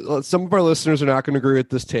of our listeners are not going to agree with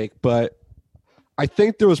this take, but I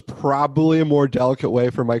think there was probably a more delicate way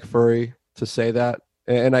for Mike Furrey to say that.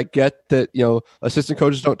 And I get that, assistant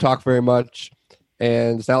coaches don't talk very much,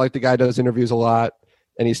 and it's not like the guy does interviews a lot,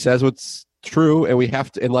 and he says what's true, and we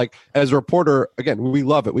have to, and like, as a reporter, again, we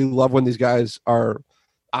love it. We love when these guys are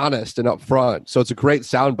honest and upfront. So it's a great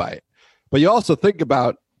soundbite. But you also think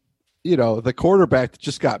about, the quarterback that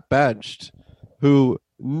just got benched, who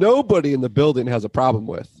nobody in the building has a problem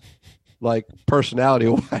with, like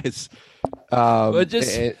personality-wise. But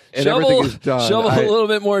just and everything is done. Shovel a little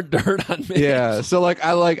bit more dirt on me. Yeah. So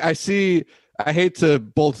I hate to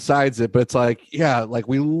both sides it, but it's like, yeah, like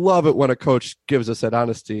we love it when a coach gives us that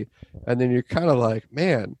honesty, and then you're kind of like,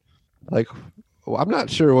 man, like, well, I'm not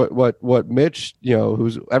sure what Mitch,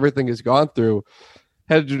 who's everything has gone through,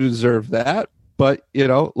 had to deserve that. But,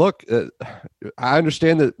 look, I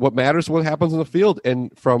understand that what matters is what happens on the field.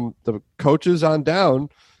 And from the coaches on down,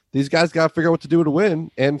 these guys got to figure out what to do to win.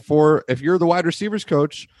 And if you're the wide receivers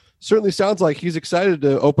coach, certainly sounds like he's excited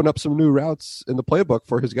to open up some new routes in the playbook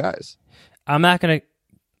for his guys. I'm not going to.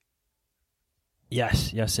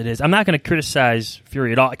 Yes, it is. I'm not going to criticize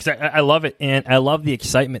Fury at all, because I love it, and I love the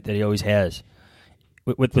excitement that he always has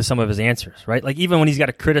with some of his answers, right? Like, even when he's got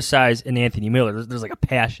to criticize an Anthony Miller, there's like a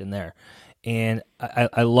passion there. and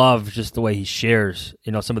I love just the way he shares,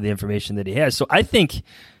 some of the information that he has. So I think,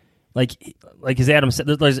 like as Adam said,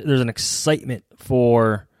 there's an excitement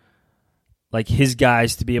for like his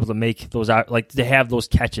guys to be able to make those out, like to have those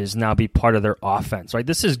catches now be part of their offense. Right,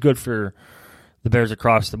 this is good for the Bears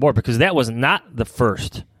across the board because that was not the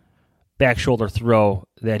first back shoulder throw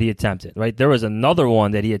that he attempted. Right, there was another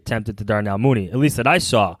one that he attempted to Darnell Mooney, at least that I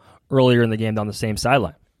saw earlier in the game down the same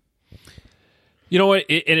sideline. You know what?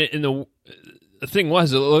 The thing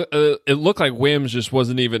was, it looked like Wims just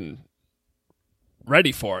wasn't even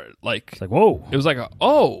ready for it. Like whoa! It was like,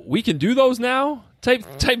 we can do those now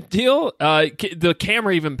type deal. The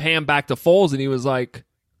camera even panned back to Foles, and he was like,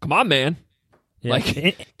 "Come on, man!" Yeah.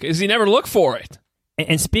 Like, because he never looked for it.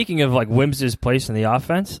 And speaking of like Wims' place in the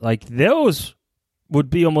offense, like those would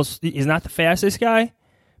be almost. He's not the fastest guy,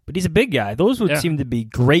 but he's a big guy. Those would seem to be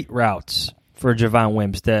great routes for Javon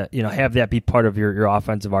Wims to have that be part of your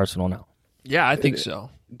offensive arsenal now. Yeah, I think so.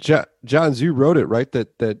 Johns, you wrote it, right?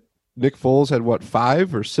 That Nick Foles had,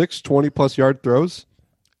 5 or 6 20-plus yard throws?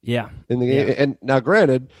 Yeah. In the game. Yeah. And now,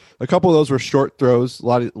 granted, a couple of those were short throws, a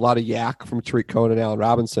lot of yak from Tariq Cohen and Allen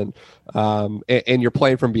Robinson, and you're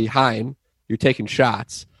playing from behind. You're taking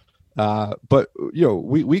shots. But,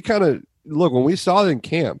 we kind of – look, when we saw it in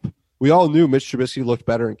camp, we all knew Mitch Trubisky looked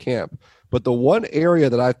better in camp. But the one area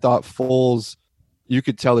that I thought Foles – you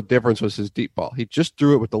could tell the difference was his deep ball. He just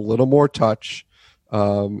threw it with a little more touch.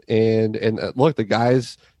 And look,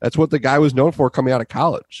 that's what the guy was known for coming out of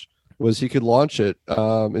college, was he could launch it.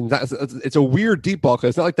 And it's a weird deep ball because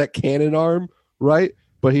it's not like that cannon arm, right?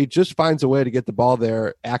 But he just finds a way to get the ball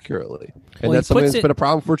there accurately. And that's something that's been a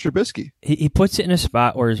problem for Trubisky. He puts it in a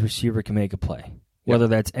spot where his receiver can make a play, whether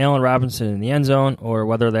that's Allen Robinson in the end zone or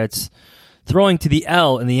whether that's throwing to the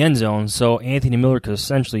L in the end zone, so Anthony Miller could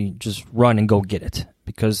essentially just run and go get it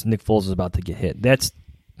because Nick Foles is about to get hit. That's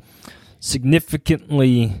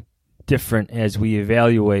significantly different as we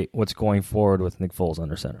evaluate what's going forward with Nick Foles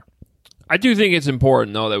under center. I do think it's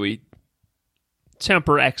important, though, that we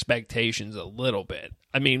temper expectations a little bit.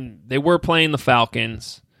 I mean, they were playing the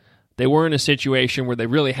Falcons. They were in a situation where they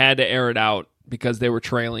really had to air it out because they were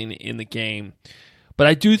trailing in the game. But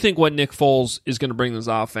I do think what Nick Foles is going to bring to this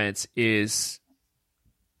offense is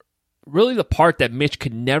really the part that Mitch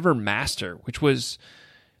could never master, which was,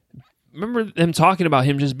 remember them talking about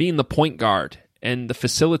him just being the point guard and the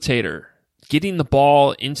facilitator, getting the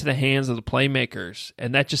ball into the hands of the playmakers.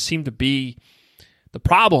 And that just seemed to be the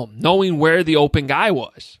problem, knowing where the open guy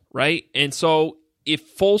was, right? And so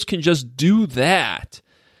if Foles can just do that,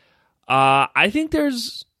 I think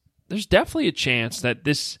there's definitely a chance that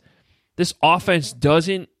this offense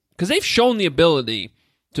doesn't, because they've shown the ability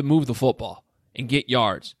to move the football and get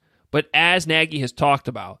yards. But as Nagy has talked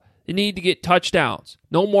about, they need to get touchdowns,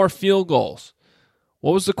 no more field goals.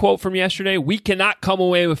 What was the quote from yesterday? We cannot come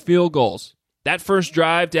away with field goals. That first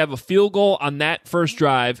drive, to have a field goal on that first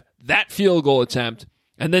drive, that field goal attempt,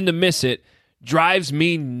 and then to miss it, drives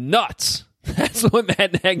me nuts. That's what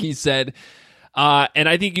Matt Nagy said. And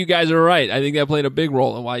I think you guys are right. I think that played a big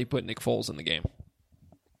role in why you put Nick Foles in the game.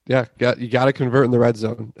 Yeah, you got to convert in the red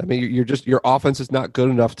zone. I mean, your offense is not good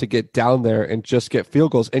enough to get down there and just get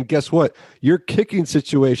field goals. And guess what? Your kicking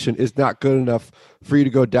situation is not good enough for you to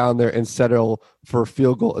go down there and settle for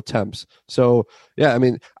field goal attempts. So, yeah, I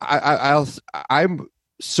mean, I'm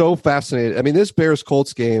so fascinated. I mean, this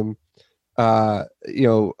Bears-Colts game,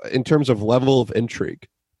 in terms of level of intrigue,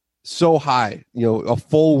 so high. A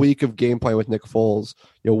full week of gameplay with Nick Foles.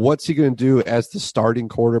 What's he going to do as the starting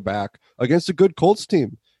quarterback against a good Colts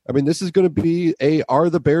team? I mean, this is going to be are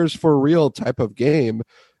the Bears for real type of game.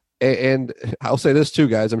 And I'll say this too,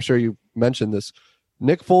 guys. I'm sure you mentioned this.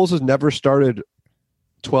 Nick Foles has never started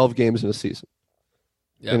 12 games in a season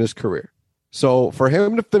in his career. So for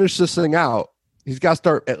him to finish this thing out, he's got to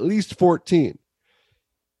start at least 14.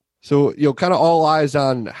 So, kind of all eyes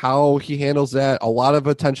on how he handles that. A lot of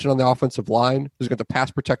attention on the offensive line. He's got to pass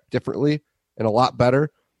protect differently and a lot better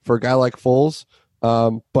for a guy like Foles.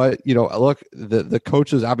 But look, the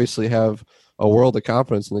coaches obviously have a world of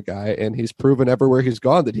confidence in the guy, and he's proven everywhere he's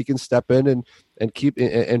gone that he can step in and keep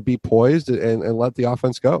and be poised and let the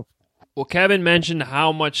offense go. Well, Kevin mentioned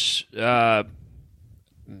how much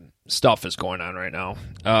stuff is going on right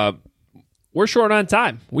now. We're short on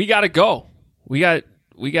time. We got to go. We got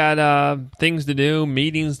things to do,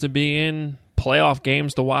 meetings to be in, playoff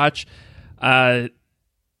games to watch. Real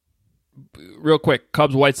quick,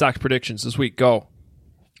 Cubs White Sox predictions this week. Go.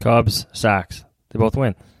 Cubs, Sox. They both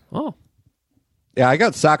win. Oh. Yeah, I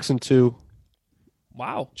got Sox in 2.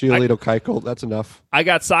 Wow. Giolito Keuchel, that's enough. I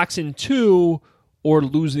got Sox in 2 or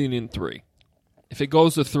losing in 3. If it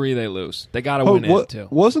goes to 3, they lose. They got to win it too.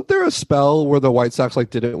 Wasn't there a spell where the White Sox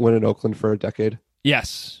didn't win in Oakland for a decade?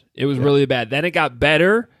 Yes, it was really bad. Then it got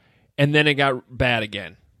better, and then it got bad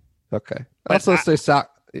again. Okay. Let's say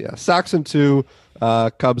Sox in 2,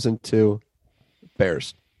 Cubs in 2,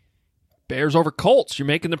 Bears. Bears over Colts. You're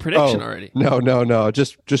making the prediction already. No.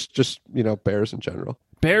 Just Bears in general.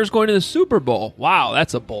 Bears going to the Super Bowl. Wow,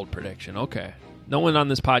 that's a bold prediction. Okay. No one on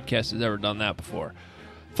this podcast has ever done that before.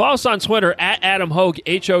 Follow us on Twitter at Adam Hoge,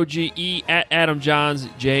 Hoge, at Adam Johns,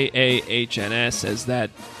 Jahns, as that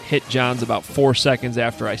hit Johns about 4 seconds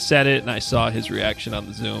after I said it, and I saw his reaction on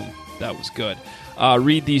the Zoom. That was good.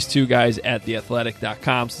 Read these two guys at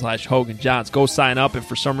theathletic.com/Hoge and Johns. Go sign up. If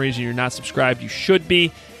for some reason you're not subscribed, you should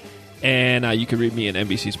be. And you can read me at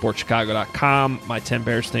NBCSportsChicago.com. My 10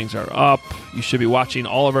 Bears things are up. You should be watching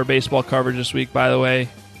all of our baseball coverage this week, by the way.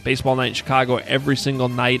 Baseball Night in Chicago every single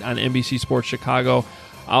night on NBC Sports Chicago.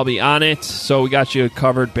 I'll be on it. So we got you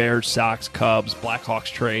covered. Bears, Sox, Cubs, Blackhawks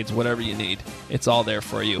trades, whatever you need. It's all there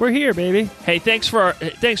for you. We're here, baby. Hey, thanks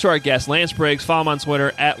to our guest, Lance Briggs. Follow him on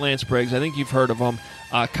Twitter at Lance Briggs. I think you've heard of him.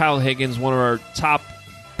 Kyle Higgins, one of our top,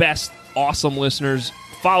 best, awesome listeners.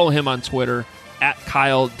 Follow him on Twitter at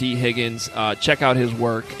Kyle D. Higgins. Check out his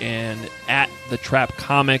work, and at The Trap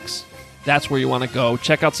Comics. That's where you want to go.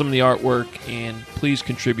 Check out some of the artwork, and please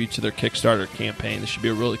contribute to their Kickstarter campaign. This should be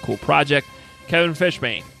a really cool project. Kevin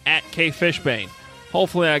Fishbane, at K Fishbane.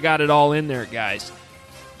 Hopefully I got it all in there, guys.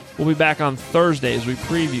 We'll be back on Thursday as we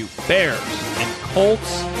preview Bears and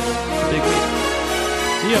Colts. Big week.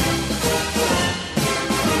 See ya.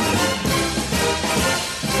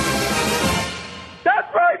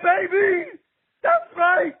 That's right, baby! That's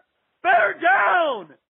right! Bear down!